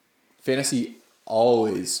fantasy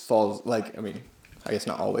always falls, like, I mean, I guess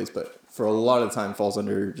not always, but for a lot of the time falls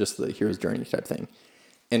under just the hero's journey type thing.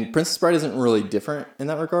 And Princess Bride isn't really different in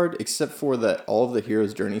that regard, except for that all of the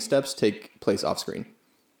hero's journey steps take place off screen.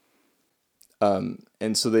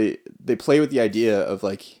 And so they play with the idea of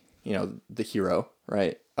like, you know, the hero,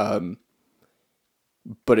 right?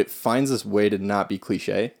 But it finds this way to not be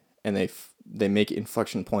cliche, and they make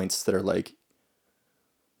inflection points that are like,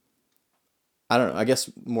 I don't know, I guess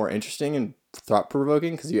more interesting and thought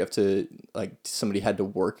provoking because you have to, like, somebody had to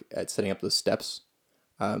work at setting up those steps.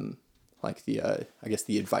 Like the I guess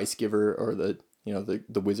the advice giver or the, you know,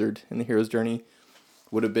 the wizard in the hero's journey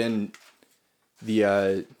would have been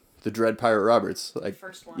the Dread Pirate Roberts, like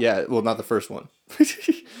First one. Yeah, well, not the first one.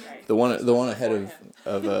 Right. the one ahead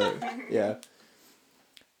of yeah.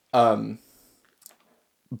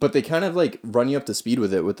 But they kind of like run you up to speed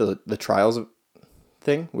with it with the trials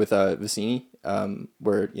thing with Vicini,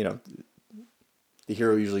 where, you know, the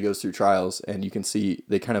hero usually goes through trials, and you can see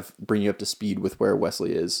they kind of bring you up to speed with where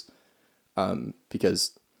Wesley is,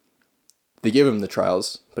 because they give him the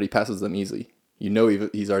trials, but he passes them easily. You know,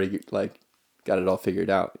 he's already like got it all figured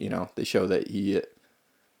out. You know, they show that he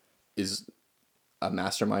is a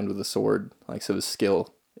mastermind with a sword, like, so his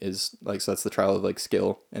skill is like, so that's the trial of like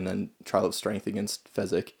skill, and then trial of strength against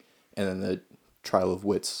Fezzik, and then the trial of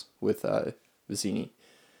wits with Vicini.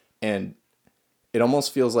 And it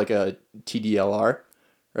almost feels like a TDLR,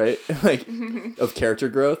 right? Like, of character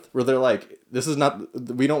growth, where they're like, this is not,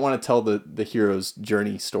 we don't want to tell the hero's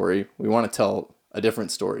journey story. We want to tell a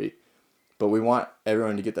different story, but we want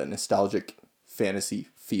everyone to get that nostalgic fantasy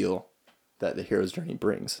feel that the hero's journey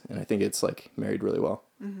brings. And I think it's like married really well.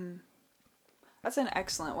 Mm-hmm. That's an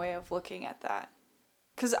excellent way of looking at that.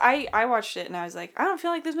 Because I watched it and I was like, I don't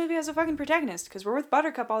feel like this movie has a fucking protagonist because we're with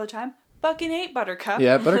Buttercup all the time. Fucking hate Buttercup.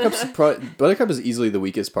 Yeah, Buttercup is easily the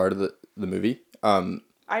weakest part of the movie.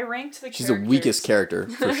 I ranked the She's the weakest character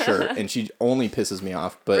for sure, and she only pisses me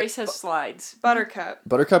off. But Grace has slides.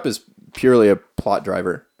 Buttercup is purely a plot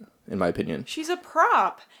driver, in my opinion. She's a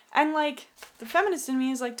prop. And, like, the feminist in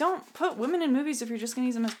me is like, don't put women in movies if you're just going to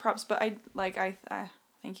use them as props. But I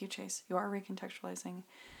thank you, Chase. You are recontextualizing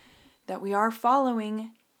that we are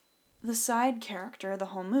following the side character the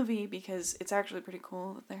whole movie, because it's actually pretty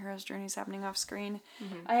cool that the hero's journey is happening off screen.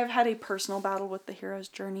 Mm-hmm. I have had a personal battle with the hero's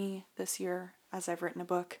journey this year as I've written a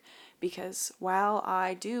book, because while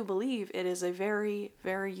I do believe it is a very,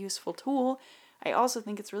 very useful tool, I also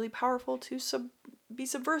think it's really powerful to be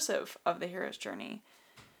subversive of the hero's journey.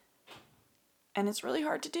 And it's really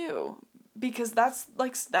hard to do, because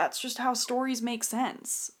that's just how stories make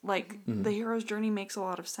sense. Like, the hero's journey makes a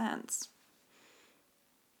lot of sense.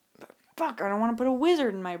 But fuck, I don't want to put a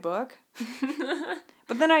wizard in my book.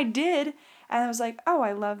 But then I did, and I was like, oh,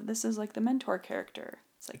 I love, this is like the mentor character.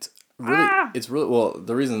 It's like, it's really, well,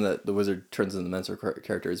 the reason that the wizard turns into the mentor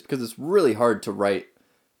character is because it's really hard to write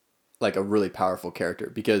like a really powerful character,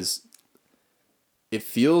 because it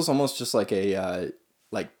feels almost just like a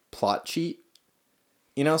like plot cheat.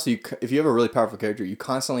 You know, so if you have a really powerful character, you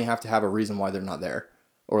constantly have to have a reason why they're not there,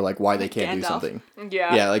 or like why they can't do something.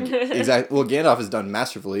 Yeah. Yeah, like, exactly. Well, Gandalf is done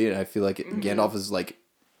masterfully, and I feel like Gandalf is like,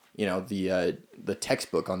 you know, the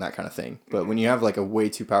textbook on that kind of thing. But when you have like a way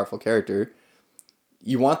too powerful character,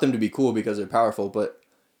 you want them to be cool because they're powerful, but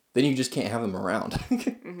then you just can't have them around.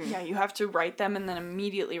 Yeah, you have to write them and then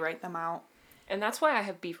immediately write them out. And that's why I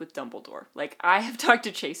have beef with Dumbledore. Like, I have talked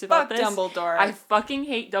to Chase about this. Dumbledore. I fucking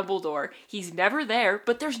hate Dumbledore. He's never there,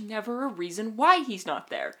 but there's never a reason why he's not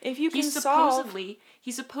there. If you can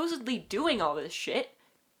he's supposedly doing all this shit.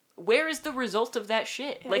 Where is the result of that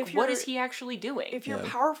shit? Like, what is he actually doing? If you're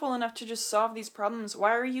powerful enough to just solve these problems,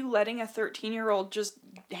 why are you letting a 13-year-old just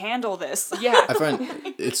handle this? Yeah. I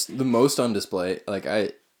find it's the most on display. Like,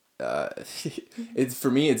 it's,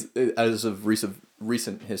 for me, it's, as of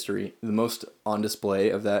recent history, the most on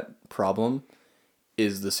display of that problem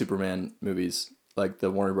is the Superman movies, like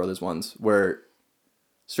the Warner Brothers ones, where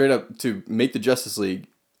straight up, to make the Justice League,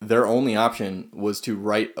 their only option was to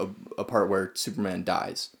write a part where Superman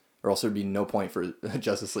dies, or else there'd be no point for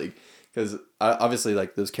Justice League. Because obviously,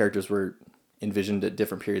 like, those characters were envisioned at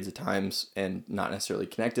different periods of times and not necessarily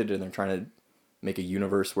connected, and they're trying to make a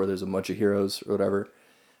universe where there's a bunch of heroes or whatever.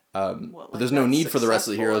 But there's no need for the rest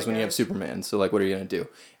of the heroes when you have Superman. So, like, what are you going to do?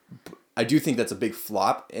 I do think that's a big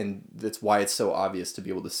flop, and that's why it's so obvious to be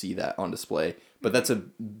able to see that on display. But that's a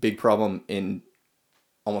big problem in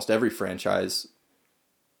almost every franchise,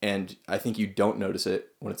 and I think you don't notice it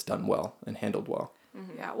when it's done well and handled well.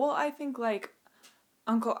 Mm-hmm. Yeah, well, I think, like,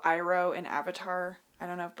 Uncle Iroh in Avatar, I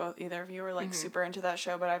don't know if either of you are, like, super into that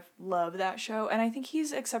show, but I've loved that show, and I think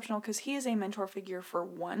he's exceptional because he is a mentor figure for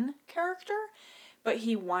one character, but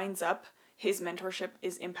he winds up, his mentorship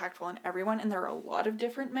is impactful on everyone, and there are a lot of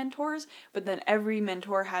different mentors, but then every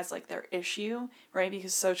mentor has, like, their issue, right?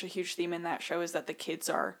 Because such a huge theme in that show is that the kids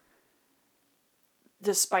are,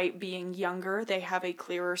 despite being younger, they have a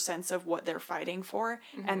clearer sense of what they're fighting for,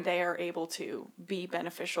 and they are able to be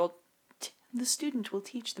beneficial. The student will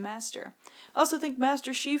teach the master. I also think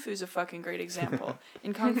Master Shifu's a fucking great example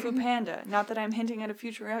in Kung Fu Panda. Not that I'm hinting at a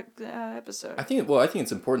future episode. I think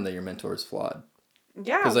it's important that your mentor is flawed.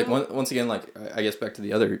 Yeah. Because, like, once again, like, I guess back to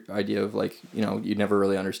the other idea of, like, you know, you never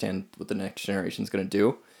really understand what the next generation's going to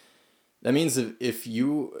do. That means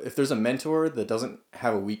if there's a mentor that doesn't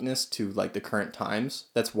have a weakness to, like, the current times,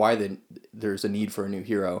 that's why there's a need for a new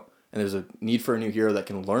hero. And there's a need for a new hero that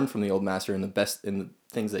can learn from the old master and the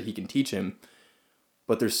things that he can teach him.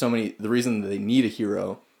 But there's the reason that they need a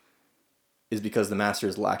hero is because the master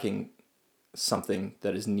is lacking something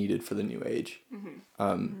that is needed for the new age.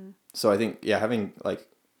 So I think, having, like,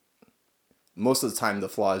 most of the time the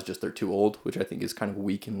flaw is just they're too old, which I think is kind of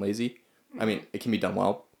weak and lazy. I mean, it can be done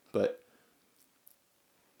well, but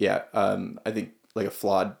I think, like, a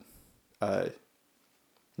flawed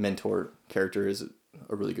mentor character is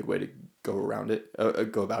a really good way to go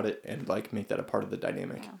about it and, like, make that a part of the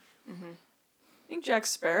dynamic. Yeah. I think Jack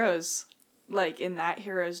Sparrow's, like, in that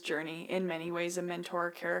hero's journey, in many ways a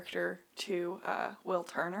mentor character to Will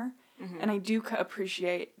Turner. And I do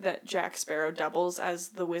appreciate that Jack Sparrow doubles as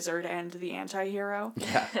the wizard and the anti-hero.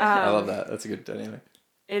 Yeah, I love that. That's a good dynamic.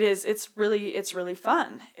 It is. It's really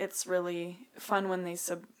fun. It's really fun when they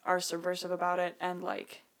are subversive about it. And,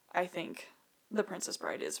 like, I think The Princess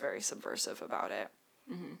Bride is very subversive about it.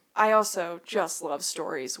 I also just love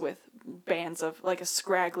stories with bands of, like, a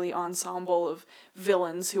scraggly ensemble of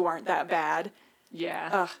villains who aren't that bad.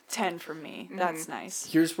 Yeah. 10 from me. That's nice.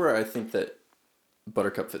 Here's where I think that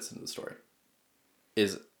Buttercup fits into the story.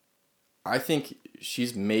 I think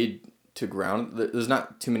she's made to ground. There's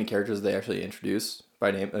not too many characters they actually introduce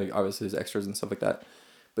by name. Like, obviously, there's extras and stuff like that.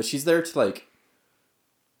 But she's there to, like,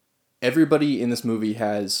 everybody in this movie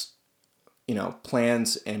has, you know,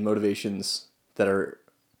 plans and motivations that are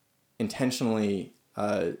intentionally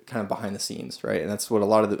kind of behind the scenes, right? And that's what a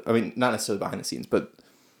lot of not necessarily behind the scenes, but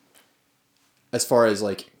as far as,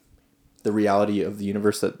 like, the reality of the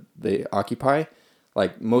universe that they occupy,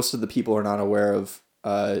 like, most of the people are not aware of,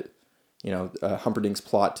 Humperdinck's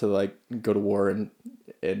plot to, like, go to war and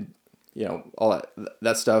you know, all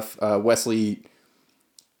that stuff. Wesley,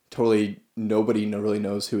 totally nobody really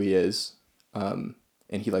knows who he is, and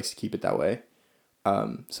he likes to keep it that way.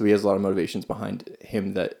 So he has a lot of motivations behind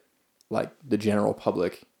him that, like, the general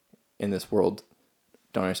public in this world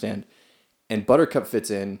don't understand. And Buttercup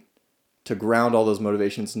fits in to ground all those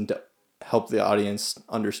motivations and to help the audience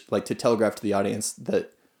to telegraph to the audience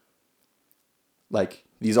that, like,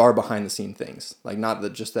 these are behind the scene things. Like, not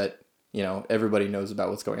that just that, you know, everybody knows about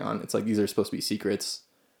what's going on. It's like, these are supposed to be secrets.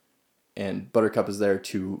 And Buttercup is there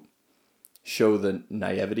to show the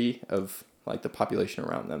naivety of, like, the population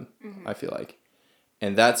around them, I feel like.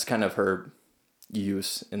 And that's kind of her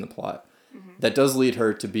use in the plot. That does lead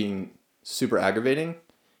her to being super aggravating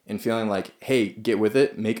and feeling like, hey, get with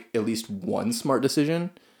it, make at least one smart decision.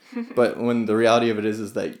 But when the reality of it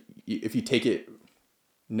is that if you take it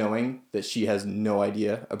knowing that she has no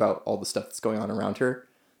idea about all the stuff that's going on around her,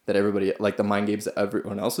 that everybody, like, the mind games that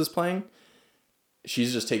everyone else is playing,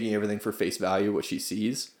 she's just taking everything for face value, what she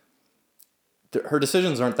sees. Her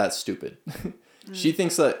decisions aren't that stupid. She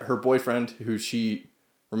thinks that her boyfriend, who she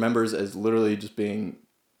remembers as literally just being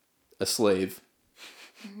a slave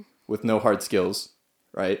with no hard skills,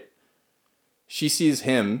 right? She sees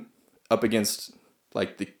him up against,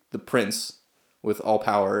 like, the prince with all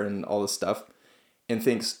power and all this stuff and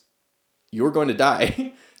thinks, you're going to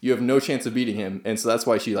die. You have no chance of beating him. And so that's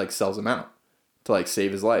why she, like, sells him out to, like,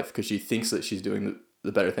 save his life, because she thinks that she's doing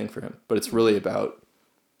the better thing for him. But it's really about,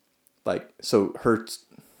 like, so her,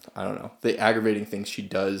 I don't know, the aggravating things she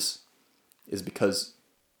does is because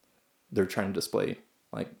they're trying to display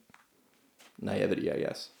like naivety, I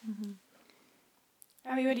guess.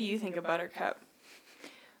 Abby, what do you think of Buttercup?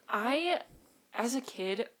 I, as a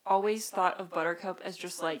kid, always thought of Buttercup as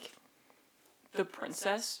just, like, the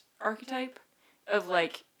princess archetype of,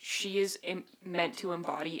 like, she is meant to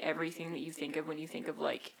embody everything that you think of when you think of,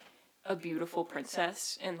 like, a beautiful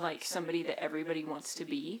princess and, like, somebody that everybody wants to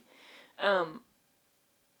be. And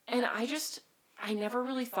I never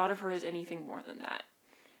really thought of her as anything more than that.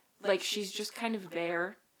 Like, she's just kind of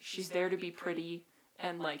there. She's there to be pretty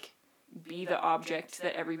and, like, be the object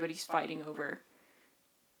that everybody's fighting over.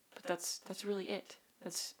 But that's really it.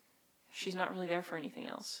 She's not really there for anything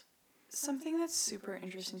else. Something that's super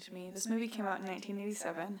interesting to me, this movie came out in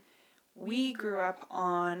 1987. We grew up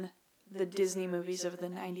on the Disney movies of the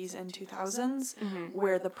 90s and 2000s,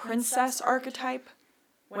 where the princess archetype,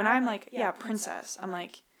 when I'm like, yeah, princess, I'm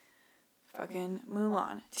like, fucking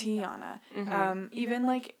Mulan, Tiana, even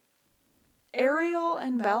like Ariel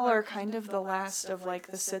and Belle are kind of the last of like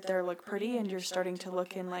the sit there look pretty, and you're starting to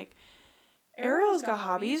look in like, Ariel's got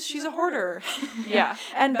hobbies, she's a hoarder. Yeah.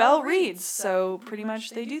 And Belle reads, so pretty much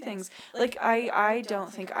they do things. Like, I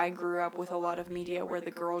don't think I grew up with a lot of media where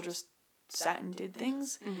the girl just sat and did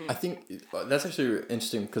things. I think that's actually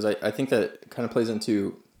interesting because I think that kind of plays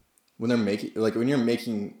into when they're making, like when you're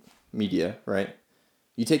making media, right?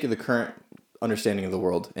 You take the current understanding of the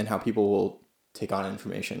world and how people will take on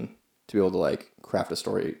information to be able to like craft a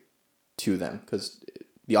story to them, because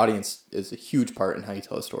the audience is a huge part in how you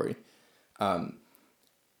tell a story.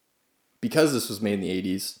 Because this was made in the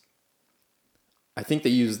 80s, I think they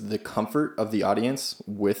used the comfort of the audience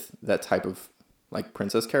with that type of like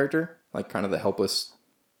princess character, like kind of the helpless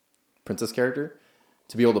princess character,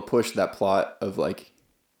 to be able to push that plot of like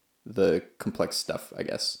the complex stuff, I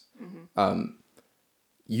guess.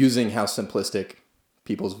 Using how simplistic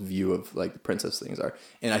people's view of like the princess things are.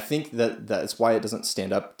 And I think that that's why it doesn't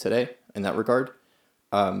stand up today in that regard.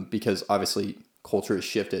 Because obviously culture has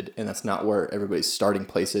shifted, and that's not where everybody's starting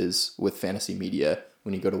place is with fantasy media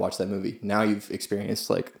when you go to watch that movie. Now you've experienced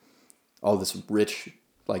like all this rich,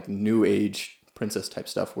 like new age princess type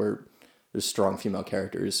stuff where there's strong female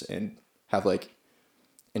characters and have like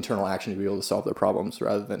internal action to be able to solve their problems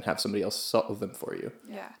rather than have somebody else solve them for you.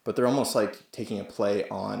 Yeah. But they're almost like taking a play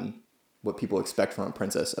on what people expect from a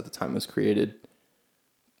princess at the time it was created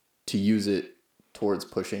to use it towards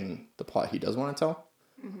pushing the plot he does want to tell.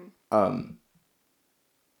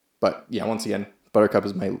 But yeah, once again, Buttercup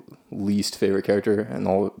is my least favorite character in the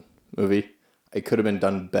whole movie. It could have been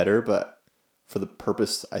done better, but for the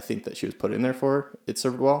purpose I think that she was put in there for, it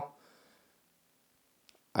served well.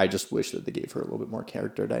 I just wish that they gave her a little bit more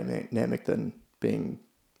character dynamic than being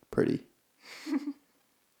pretty.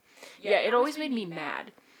 Yeah, it always made me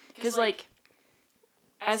mad. Because, like,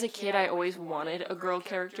 as a kid, I always wanted a girl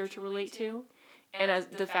character to relate to. And as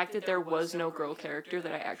the fact that there was no girl character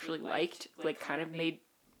that I actually liked, like, kind of made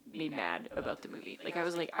me mad about the movie. Like, I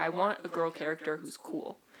was like, I want a girl character who's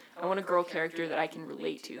cool. I want a girl character that I can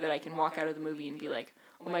relate to, that I can walk out of the movie and be like,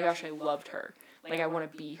 oh my gosh, I loved her. Like, I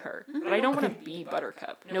want to be her. But I don't want to be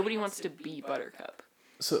Buttercup. Nobody wants to be Buttercup.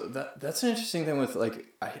 So that's an interesting thing with, like,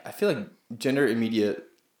 I feel like gender in media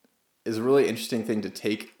is a really interesting thing to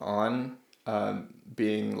take on,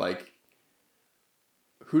 being, like,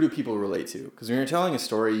 who do people relate to? Because when you're telling a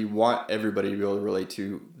story, you want everybody to be able to relate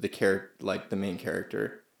to the like, the main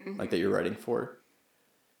character, like, that you're writing for.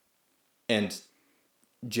 And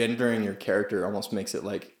gendering your character almost makes it,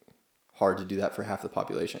 like, hard to do that for half the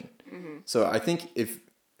population. So I think if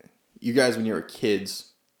you guys, when you were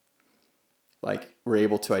kids, like, were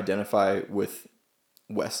able to identify with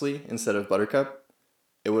Wesley instead of Buttercup,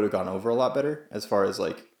 it would have gone over a lot better as far as,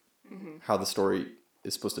 like, how the story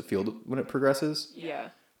is supposed to feel when it progresses. Yeah.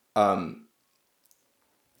 But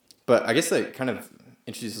I guess that kind of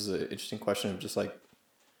introduces an interesting question of just, like,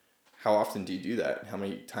 how often do you do that? How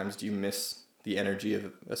many times do you miss the energy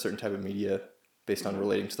of a certain type of media based on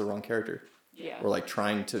relating to the wrong character? Yeah. Or, like,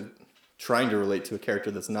 trying to relate to a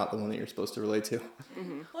character that's not the one that you're supposed to relate to.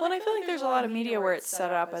 Well, and I feel like there's a lot of media where it's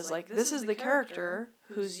set up as like, this is the character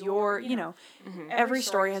who's your, you know, every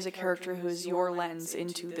story has a character who is your lens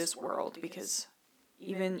into this world, because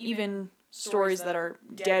even stories that are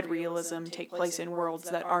dead realism take place in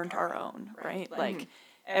worlds that aren't our own, right? Like,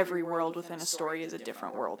 every world within a story is a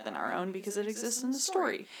different world than our own because it exists in the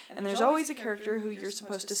story. And there's always a character who you're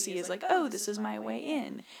supposed to see as like, oh, this is my way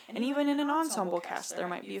in. And even in an ensemble cast, there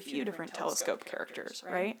might be a few different telescope characters,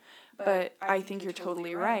 right? But I think you're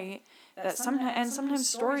totally right that sometimes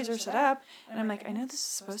stories are set up, and I'm like, I know this is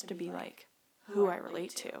supposed to be like who I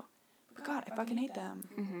relate to, But God, I fucking hate them.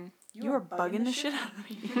 Mm-hmm. You are bugging the shit out of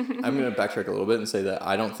me. I'm going to backtrack a little bit and say that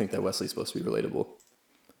I don't think that Wesley's supposed to be relatable.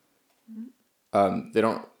 They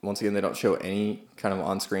don't show any kind of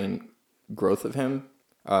on-screen growth of him.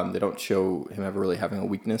 They don't show him ever really having a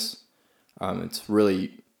weakness. It's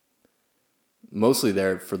really mostly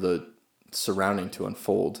there for the surrounding to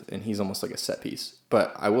unfold, and he's almost like a set piece.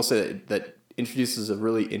 But I will say that introduces a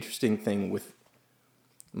really interesting thing with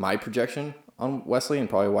my projection on Wesley, and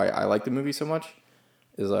probably why I like the movie so much,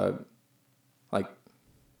 is like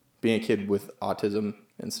being a kid with autism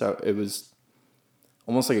and stuff. It was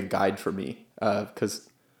almost like a guide for me, because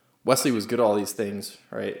Wesley was good at all these things,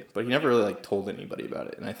 right? But he never really like told anybody about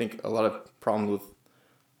it. And I think a lot of problems with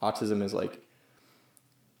autism is like,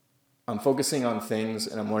 I'm focusing on things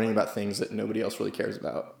and I'm learning about things that nobody else really cares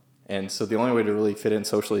about. And so the only way to really fit in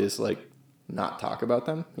socially is like not talk about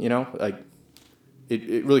them, you know? Like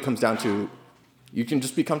it really comes down to, you can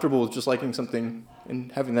just be comfortable with just liking something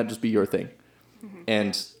and having that just be your thing. Mm-hmm.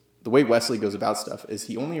 And the way Wesley goes about stuff is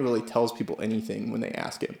he only really tells people anything when they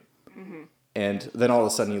ask him. Mm-hmm. And then all of a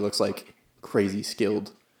sudden he looks like crazy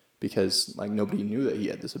skilled because like nobody knew that he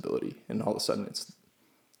had this ability. And all of a sudden it's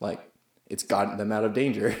like, it's gotten them out of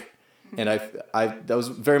danger. And I that was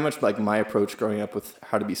very much like my approach growing up with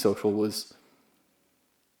how to be social, was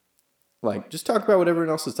like, just talk about what everyone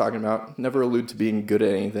else is talking about. Never allude to being good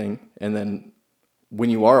at anything. And then when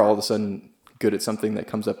you are all of a sudden good at something that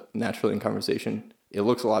comes up naturally in conversation, it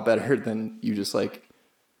looks a lot better than you just like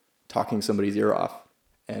talking somebody's ear off.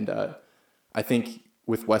 And I think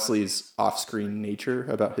with Wesley's off-screen nature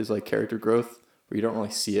about his like character growth, where you don't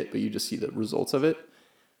really see it, but you just see the results of it,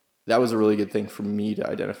 that was a really good thing for me to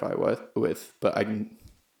identify with. But I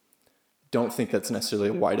don't think that's necessarily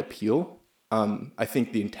a wide appeal. I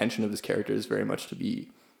think the intention of his character is very much to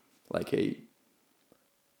be like a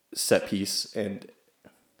set piece, and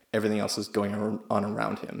everything else is going on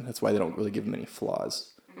around him. That's why they don't really give him any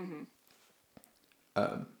flaws.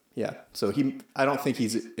 Mm-hmm. Yeah, so I don't think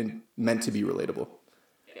he's meant to be relatable.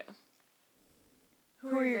 Yeah.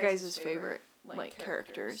 Who are your guys' favorite like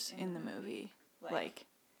characters in the movie? Like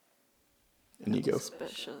Inigo.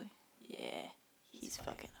 Especially. Yeah, he's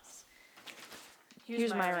fucking us.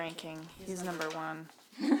 Here's my ranking. He's number 1.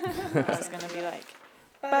 I was gonna be like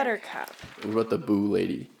Buttercup. What about the Boo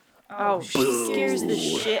lady? Oh, she scares the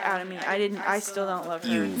shit out of me. I still don't love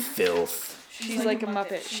her. You filth. She's like a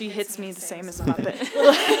Muppet. She hits me the same as a Muppet.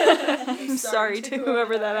 I'm sorry to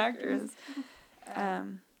whoever that actor is. I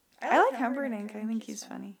like Humperdinck. I think he's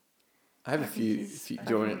funny. I have a few. Do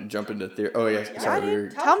you want to jump into theory? Oh, yeah.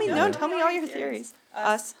 Sorry. Tell me all your theories.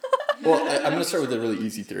 Us. Well, I'm going to start with a really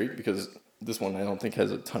easy theory, because this one I don't think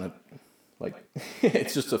has a ton of, like,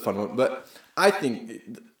 it's just a fun one. But I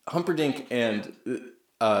think Humperdinck and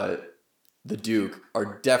the Duke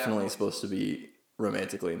are definitely supposed to be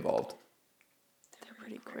romantically involved. They're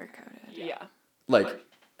pretty queer-coded. Yeah. Like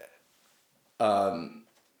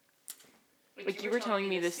you were telling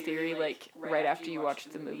me this theory like right after you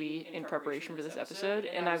watched the movie in preparation for this episode,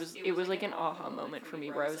 and it was like an aha moment for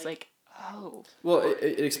me where I was like, oh. Well,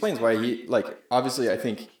 it explains why he, like, obviously I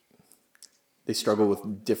think they struggle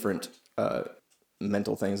with different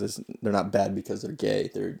mental things. They're not bad because they're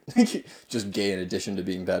gay. They're just gay in addition to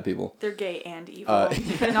being bad people. They're gay and evil.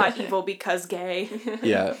 Not evil because gay.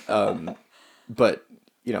 Yeah. But,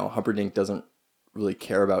 you know, Humperdinck doesn't really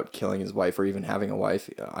care about killing his wife or even having a wife.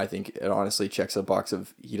 I think it honestly checks a box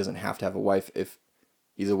of he doesn't have to have a wife if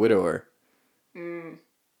he's a widower. You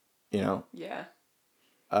know? Yeah.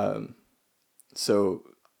 So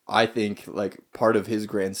I think like part of his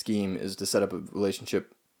grand scheme is to set up a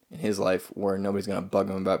relationship in his life where nobody's going to bug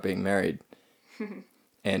him about being married.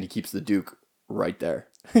 And he keeps the Duke right there.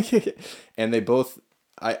 And they both,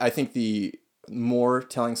 I think the more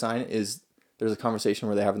telling sign is there's a conversation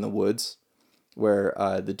where they have in the woods where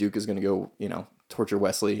the Duke is going to go, you know, torture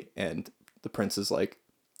Wesley, and the prince is like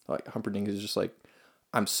Humperdinck is just like,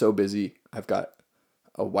 I'm so busy. I've got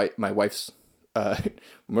my wife's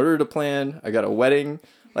murder to plan. I got a wedding,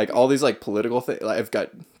 like all these like political things. Like, I've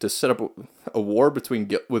got to set up a war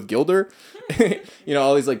with Gilder, you know,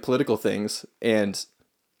 all these like political things. And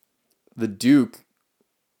the Duke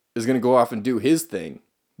is going to go off and do his thing,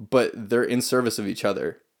 but they're in service of each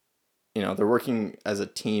other. You know, they're working as a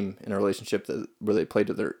team in a relationship where they play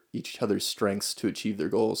to each other's strengths to achieve their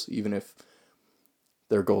goals, even if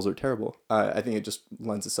their goals are terrible. I think it just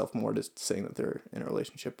lends itself more to saying that they're in a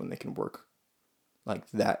relationship when they can work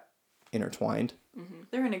like that intertwined. Mm-hmm.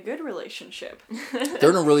 They're in a good relationship. They're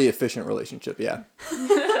in a really efficient relationship, yeah.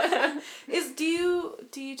 Do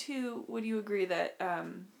you two, would you agree that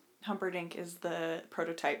Humperdinck is the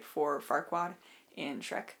prototype for Farquaad in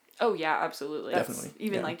Shrek? Oh yeah, absolutely. That's Definitely,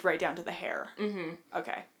 even yeah. like right down to the hair. Mm-hmm.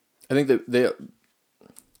 Okay. I think that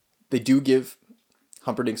they do give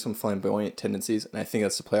Humperdinck some flamboyant tendencies, and I think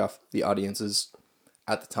that's to play off the audience's,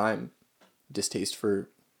 at the time, distaste for,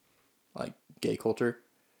 like, gay culture.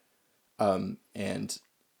 And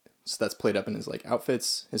so that's played up in his, like,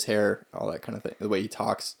 outfits, his hair, all that kind of thing, the way he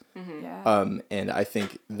talks. Mm-hmm. Yeah. And I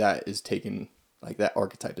think that is taken, like, that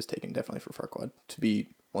archetype is taken definitely for Farquaad to be,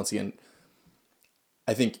 once again,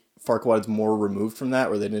 I think Farquaad's more removed from that,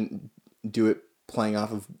 where they didn't do it playing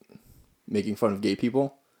off of making fun of gay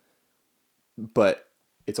people, but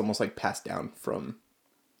it's almost like passed down from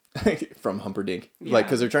from Humperdinck. Yeah. Like,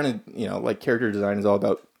 because they're trying to, you know, like, character design is all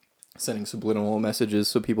about sending subliminal messages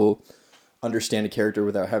so people understand a character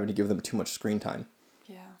without having to give them too much screen time.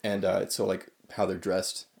 Yeah. And so, like, how they're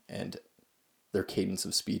dressed and their cadence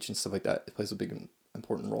of speech and stuff like that, it plays a big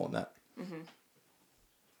important role in that. Mm-hmm.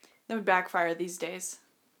 That would backfire these days.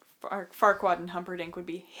 Farquaad and Humperdinck would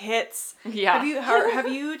be hits. Yeah. Have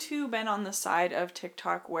you two been on the side of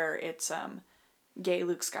TikTok where it's gay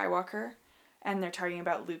Luke Skywalker, and they're talking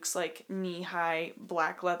about Luke's like knee-high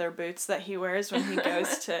black leather boots that he wears when he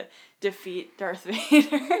goes to defeat Darth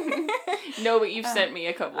Vader? No, but you've sent me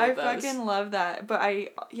a couple of those. I fucking love that. But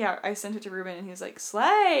I sent it to Ruben and he was like,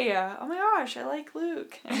 "Slay! Oh my gosh, I like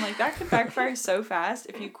Luke." And like that could backfire so fast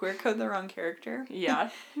if you queer code the wrong character.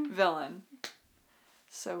 Yeah. Villain.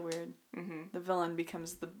 So weird. Mm-hmm. The villain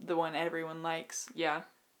becomes the one everyone likes. Yeah.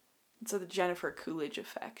 So the Jennifer Coolidge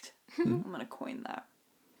effect. I'm gonna coin that.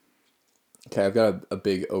 Okay, I've got a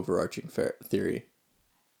big overarching theory.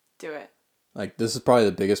 Do it. Like, this is probably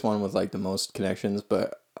the biggest one with, like, the most connections,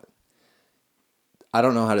 but I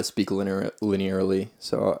don't know how to speak linearly,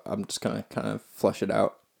 so I'm just gonna kind of flesh it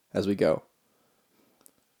out as we go.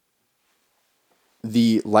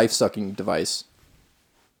 The life-sucking device.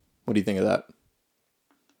 What do you think of that?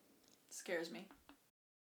 Scares me.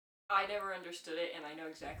 I never understood it, and I know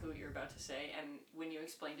exactly what you're about to say, and when you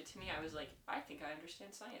explained it to me, I was like, I think I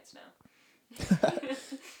understand science now.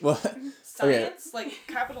 Well, Science? Like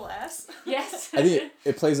capital S? Yes. I think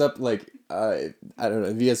it plays up, like, I don't know,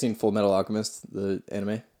 have you guys seen Full Metal Alchemist, the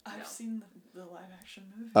anime? I've seen the live action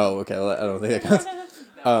movie. Oh, okay, well, I don't think that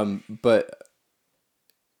counts. But,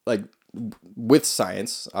 like, with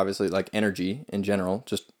science, obviously, like, energy in general,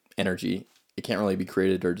 just energy, it can't really be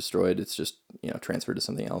created or destroyed. It's just, you know, transferred to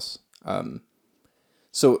something else.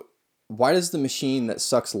 So why does the machine that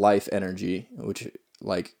sucks life energy, which,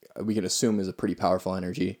 like, we can assume is a pretty powerful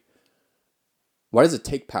energy, why does it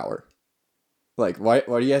take power? Like, why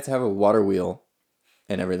do you have to have a water wheel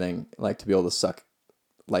and everything, like, to be able to suck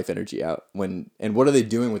life energy out? And what are they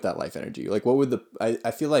doing with that life energy? Like, what would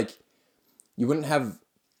I feel like you wouldn't have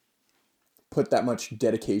put that much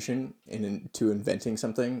dedication into inventing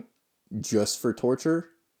something just for torture.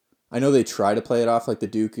 I know they try to play it off like the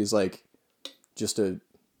Duke is, like, just a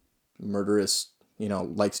murderous, you know,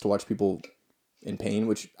 likes to watch people in pain,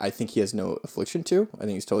 which I think he has no affliction to. I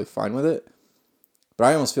think he's totally fine with it. But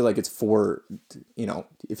I almost feel like it's for, you know,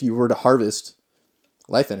 if you were to harvest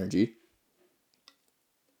life energy,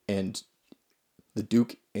 and the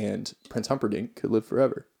Duke and Prince Humperdinck could live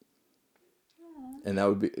forever. And that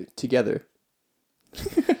would be together.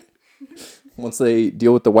 Once they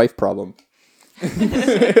deal with the wife problem. Cute.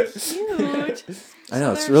 I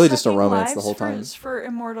know, So it's they're really just a sucking romance the lives whole time. For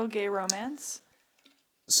immortal gay romance.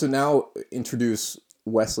 So now introduce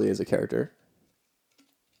Wesley as a character.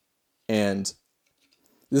 And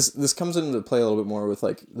this comes into play a little bit more with,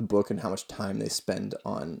 like, the book and how much time they spend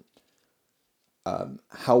on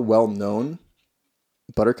how well known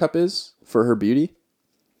Buttercup is for her beauty.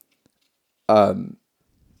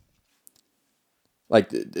 Like,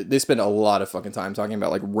 they spend a lot of fucking time talking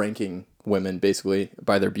about, like, ranking women basically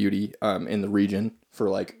by their beauty in the region for,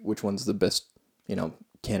 like, which one's the best, you know,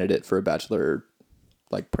 candidate for a bachelor, or,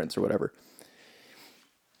 like, prince or whatever.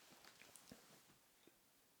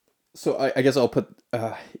 So I guess I'll put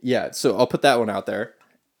so I'll put that one out there,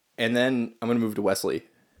 and then I'm gonna move to Wesley.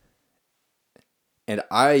 And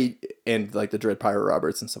like the Dread Pirate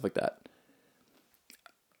Roberts and stuff like that.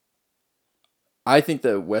 I think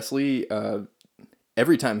that Wesley,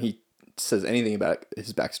 every time he says anything about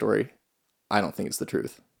his backstory, I don't think it's the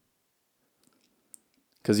truth.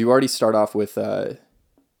 Because you already start off with,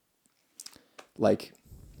 like,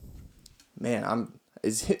 man,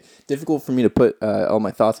 it's difficult for me to put all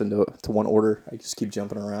my thoughts into one order. I just keep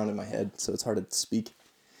jumping around in my head, so it's hard to speak.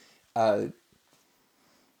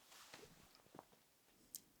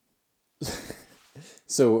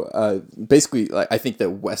 So basically, like, I think that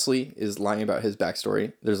Wesley is lying about his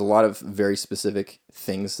backstory. There's a lot of very specific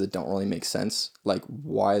things that don't really make sense, like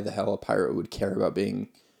why the hell a pirate would care about being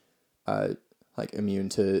like immune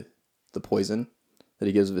to the poison that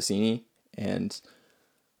he gives Vicini, and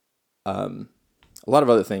a lot of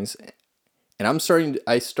other things. And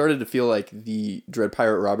I started to feel like the Dread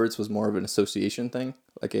Pirate Roberts was more of an association thing,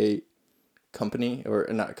 like a company, or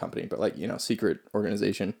not a company, but like, secret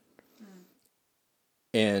organization.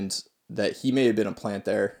 And that he may have been a plant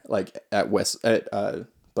there, like at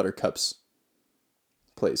Buttercup's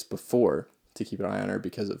place before, to keep an eye on her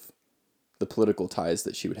because of the political ties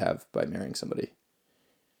that she would have by marrying somebody.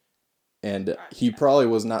 And he probably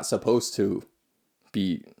was not supposed to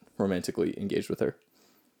be romantically engaged with her.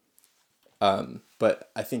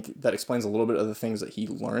 But I think that explains a little bit of the things that he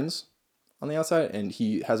learns on the outside, and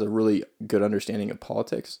he has a really good understanding of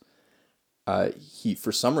politics. He,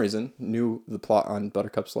 for some reason, knew the plot on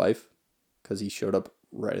Buttercup's life because he showed up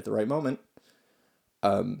right at the right moment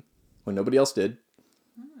when nobody else did.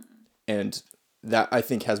 And that, I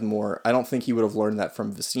think, has more... I don't think he would have learned that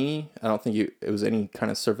from Vicini. I don't think it was any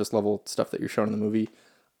kind of surface level stuff that you're shown in the movie.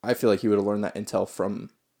 I feel like he would have learned that intel from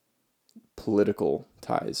political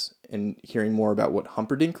ties and hearing more about what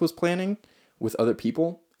Humperdinck was planning with other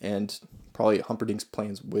people, and probably Humperdinck's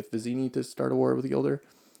plans with Vicini to start a war with Gilder.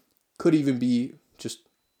 Could even be just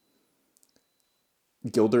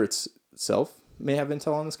Gilder itself may have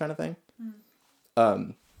intel on this kind of thing.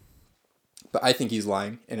 But I think he's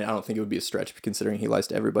lying, and I don't think it would be a stretch considering he lies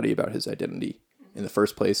to everybody about his identity in the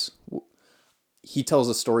first place. He tells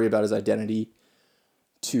a story about his identity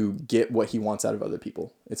to get what he wants out of other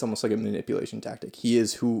people. It's almost like a manipulation tactic. He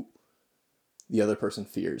is who the other person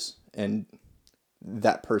fears, and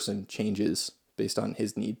that person changes based on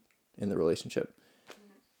his need in the relationship.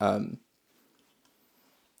 Where am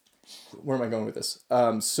I going with this?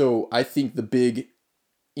 So I think the big,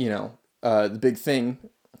 the big thing,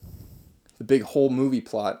 the big whole movie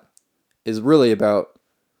plot is really about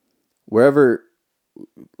wherever,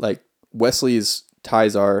 like, Wesley's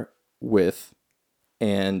ties are with,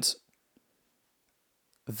 and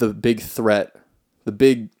the big threat, the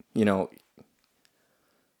big,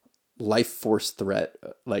 life force threat,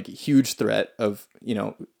 like huge threat of,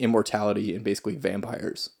 immortality and basically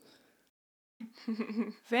vampires.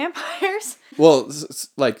 Vampires? Well,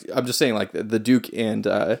 like, I'm just saying, like, the Duke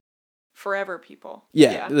and... Forever people.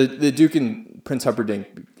 Yeah, the Duke and Prince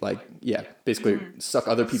Humperdinck, like, basically suck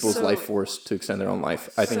other people's life force to extend their own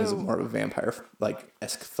life. I think is more of a vampire, like,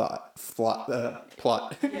 esque plot.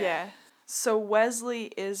 Yeah. So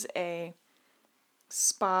Wesley is a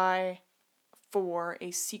spy for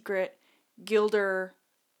a secret Gilder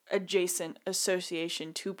adjacent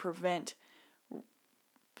association to prevent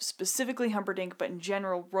specifically Humperdinck, but in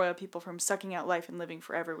general royal people from sucking out life and living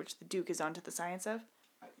forever, which the Duke is onto the science of.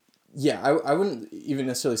 Yeah, I wouldn't even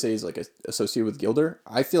necessarily say he's, like, associated with Gilder.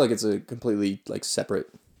 I feel like it's a completely, like, separate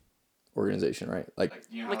organization, right? Like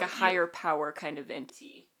a higher power kind of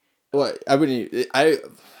entity. Well, I wouldn't...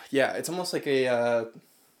 it's almost like a...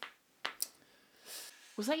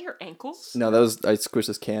 Was that your ankles? No, that was... I squished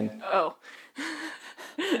this can. Oh.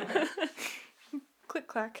 Click,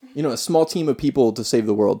 clack. A small team of people to save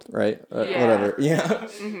the world, right? Whatever. Yeah.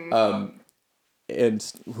 Mm-hmm.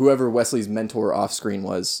 And whoever Wesley's mentor off screen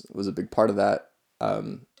was a big part of that.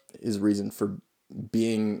 His reason for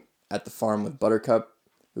being at the farm with Buttercup.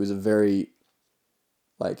 It was a very,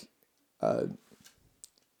 like,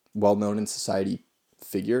 well-known in society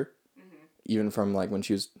figure, even from, like, when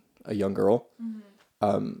she was a young girl.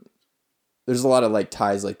 There's a lot of, like,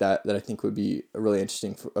 ties like that I think would be really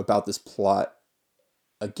interesting about this plot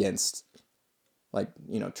against, like,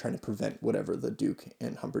 trying to prevent whatever the Duke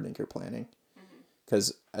and Humperdinck are planning.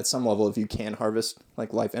 Because at some level, if you can harvest,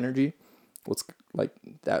 like, life energy,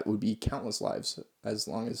 that would be countless lives as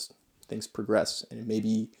long as things progress. And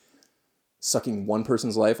maybe sucking one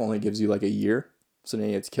person's life only gives you, like, a year. So now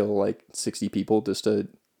you have to kill, like, 60 people just to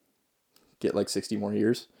get, like, 60 more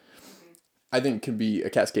years. I think it could be a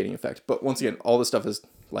cascading effect. But once again, all this stuff is,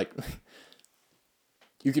 like...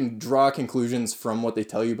 you can draw conclusions from what they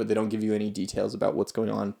tell you, but they don't give you any details about what's going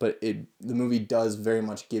on. But the movie does very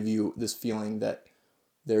much give you this feeling that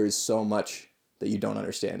there is so much that you don't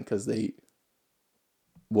understand because they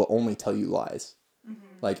will only tell you lies.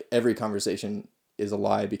 Like, every conversation is a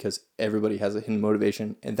lie because everybody has a hidden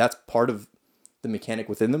motivation, and that's part of the mechanic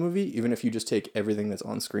within the movie, even if you just take everything that's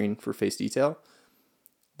on screen for face detail,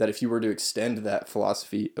 that if you were to extend that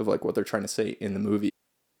philosophy of, like, what they're trying to say in the movie,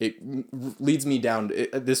 it leads me down...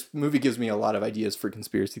 this movie gives me a lot of ideas for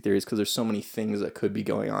conspiracy theories because there's so many things that could be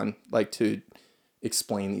going on, like, to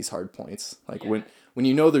explain these hard points. Like, when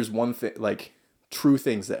you know there's one thing, like, true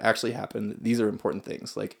things that actually happen, these are important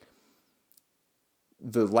things. Like,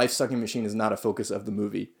 the life-sucking machine is not a focus of the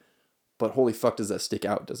movie, but holy fuck does that stick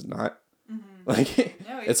out, does it not? Mm-hmm. Like,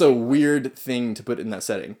 it's a weird thing to put in that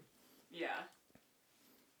setting. Yeah.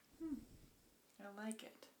 I like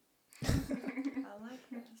it. I like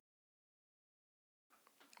this.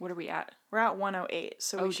 What are we at? We're at 108,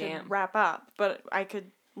 so we should wrap up. But I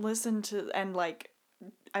could listen to and like,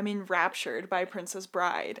 I'm enraptured by Princess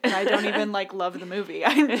Bride, and I don't even like love the movie.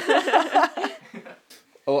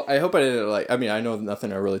 Oh, I hope I didn't like. I mean, I know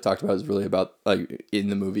nothing I really talked about is really about like in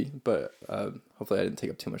the movie, but hopefully I didn't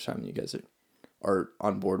take up too much time. And you guys are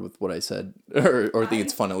on board with what I said, or think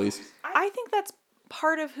it's fun at least. I think that's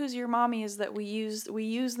part of Who's Your Mommy is that we use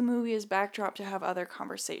the movie as backdrop to have other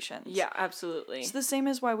conversations. Yeah, absolutely. It's the same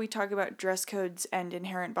as why we talk about dress codes and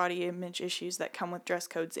inherent body image issues that come with dress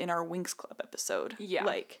codes in our Winx Club episode. Yeah.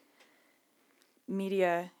 Like,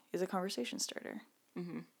 media is a conversation starter.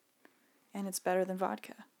 Mm-hmm. And it's better than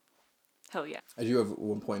vodka. Hell yeah. I do have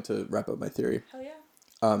one point to wrap up my theory. Hell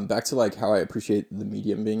yeah. Back to like how I appreciate the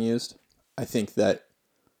medium being used. I think that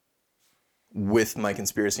with my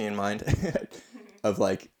conspiracy in mind of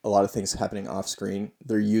like a lot of things happening off screen,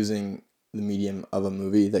 they're using the medium of a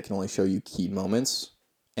movie that can only show you key moments,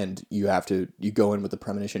 and you go in with the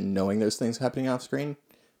premonition knowing there's things happening off screen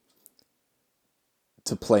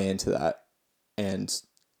to play into that and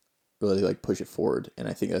really like push it forward. And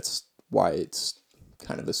I think that's why it's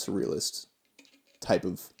kind of a surrealist type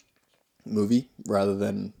of movie rather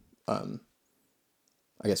than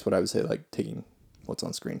I guess what I would say like taking what's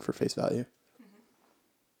on screen for face value. Mm-hmm.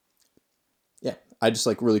 Yeah, I just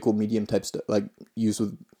like really cool medium type stuff, like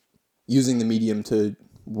using the medium to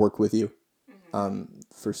work with you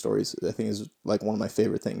for stories. I think is like one of my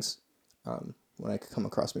favorite things when I come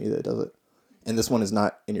across media that does it. And this one is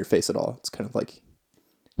not in your face at all. It's kind of like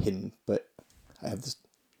hidden, but I have this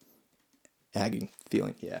nagging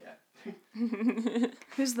feeling. Yeah.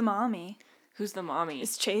 Who's the mommy? Who's the mommy?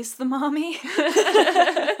 Is Chase the mommy?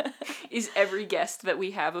 Is every guest that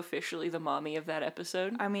we have officially the mommy of that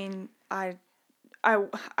episode? I mean, I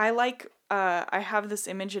like, I have this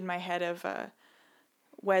image in my head of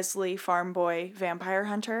Wesley Farm Boy Vampire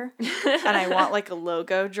Hunter, and I want like a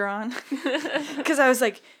logo drawn. Because I was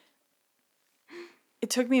like, it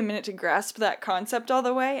took me a minute to grasp that concept all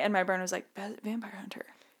the way, and my brain was like, Vampire Hunter.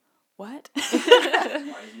 What?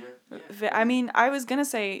 I mean, I was gonna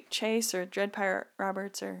say Chase or Dread Pirate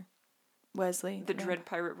Roberts or Wesley. The Dread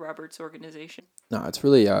Pirate Roberts organization. No, it's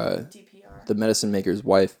really DPR. the medicine maker's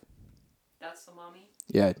wife. That's the mommy?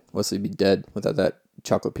 Yeah, Wesley'd be dead without that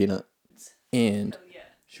chocolate peanut. And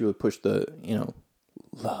she really pushed the,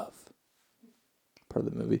 love part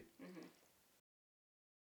of the movie. Mm-hmm.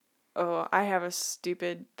 Oh, I have a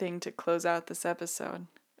stupid thing to close out this episode.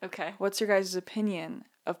 Okay. What's your guys' opinion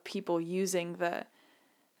of people using the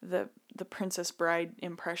Princess Bride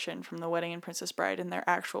impression from The Wedding and Princess Bride in their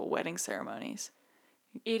actual wedding ceremonies?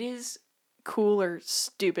 It is cool or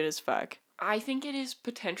stupid as fuck. I think it is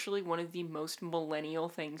potentially one of the most millennial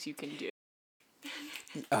things you can do.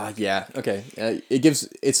 Yeah, okay.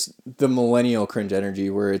 It's the millennial cringe energy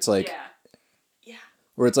where it's like... Yeah.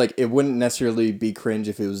 Where it's like, it wouldn't necessarily be cringe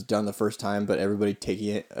if it was done the first time, but everybody taking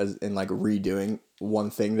it and like redoing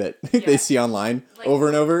one thing that they see online like, over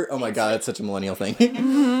and over. Oh my god, that's such a millennial thing.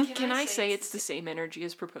 Can I say it's the same energy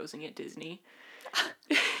as proposing at Disney?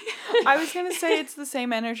 I was gonna say it's the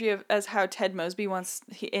same energy as how Ted Mosby wants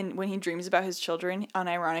when he dreams about his children.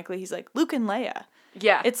 Unironically, he's like Luke and Leia.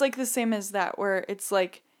 Yeah, it's like the same as that, where it's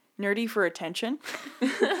like nerdy for attention.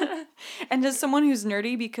 And as someone who's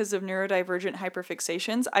nerdy because of neurodivergent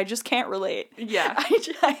hyperfixations, I just can't relate. Yeah,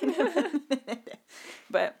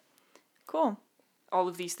 but cool. All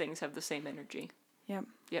of these things have the same energy.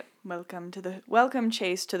 Yep. Welcome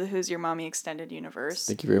Chase to the Who's Your Mommy extended universe.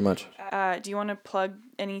 Thank you very much. Do you want to plug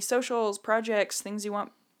any socials, projects, things you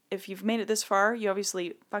want? If you've made it this far, you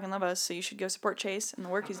obviously fucking love us, so you should go support Chase and the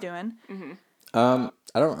work he's doing. Mm-hmm.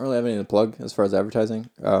 I don't really have anything to plug as far as advertising.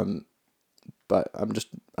 But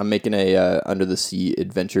I'm making a Under the Sea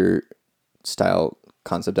adventure style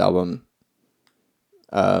concept album.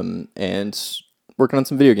 And working on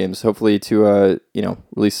some video games, hopefully to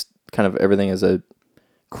release kind of everything as a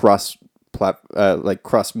cross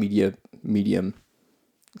media medium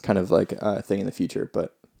kind of like thing in the future,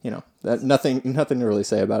 but nothing to really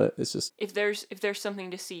say about it. It's just if there's something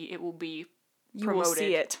to see, it will be promoted. You will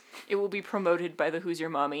see it. It will be promoted by the Who's Your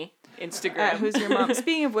Mommy Instagram. Who's Your Mom?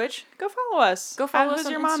 Speaking of which, go follow us. Go follow us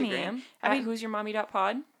on on Mommy. Instagram at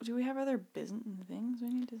who'syourmommy.pod. Do we have other business things we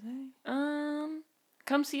need to say?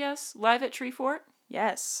 Come see us live at Tree Fort.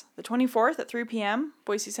 Yes, the 24th at 3 p.m.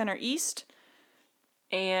 Boise Center East.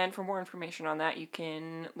 And for more information on that, you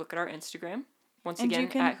can look at our Instagram. Once again,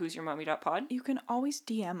 at who'syourmommy.pod. You can always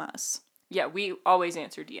DM us. Yeah, we always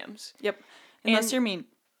answer DMs. Yep. Unless And- you're mean.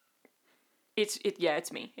 It's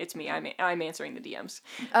me. It's me. I'm answering the DMs.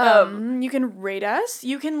 You can rate us.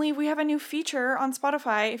 You can leave. We have a new feature on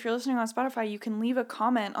Spotify. If you're listening on Spotify, you can leave a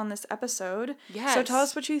comment on this episode. Yes. So tell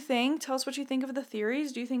us what you think. Tell us what you think of the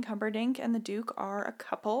theories. Do you think Humperdinck and the Duke are a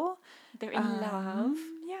couple? They're in love.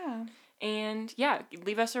 Yeah. And yeah,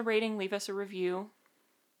 leave us a rating, leave us a review.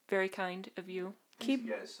 Very kind of you. Thank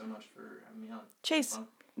you guys so much for having me on. Chase,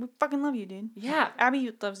 we fucking love you, dude. Yeah.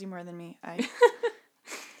 Abby loves you more than me.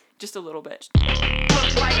 Just a little bit.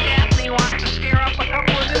 Looks like Daphne wants to scare up a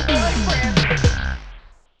couple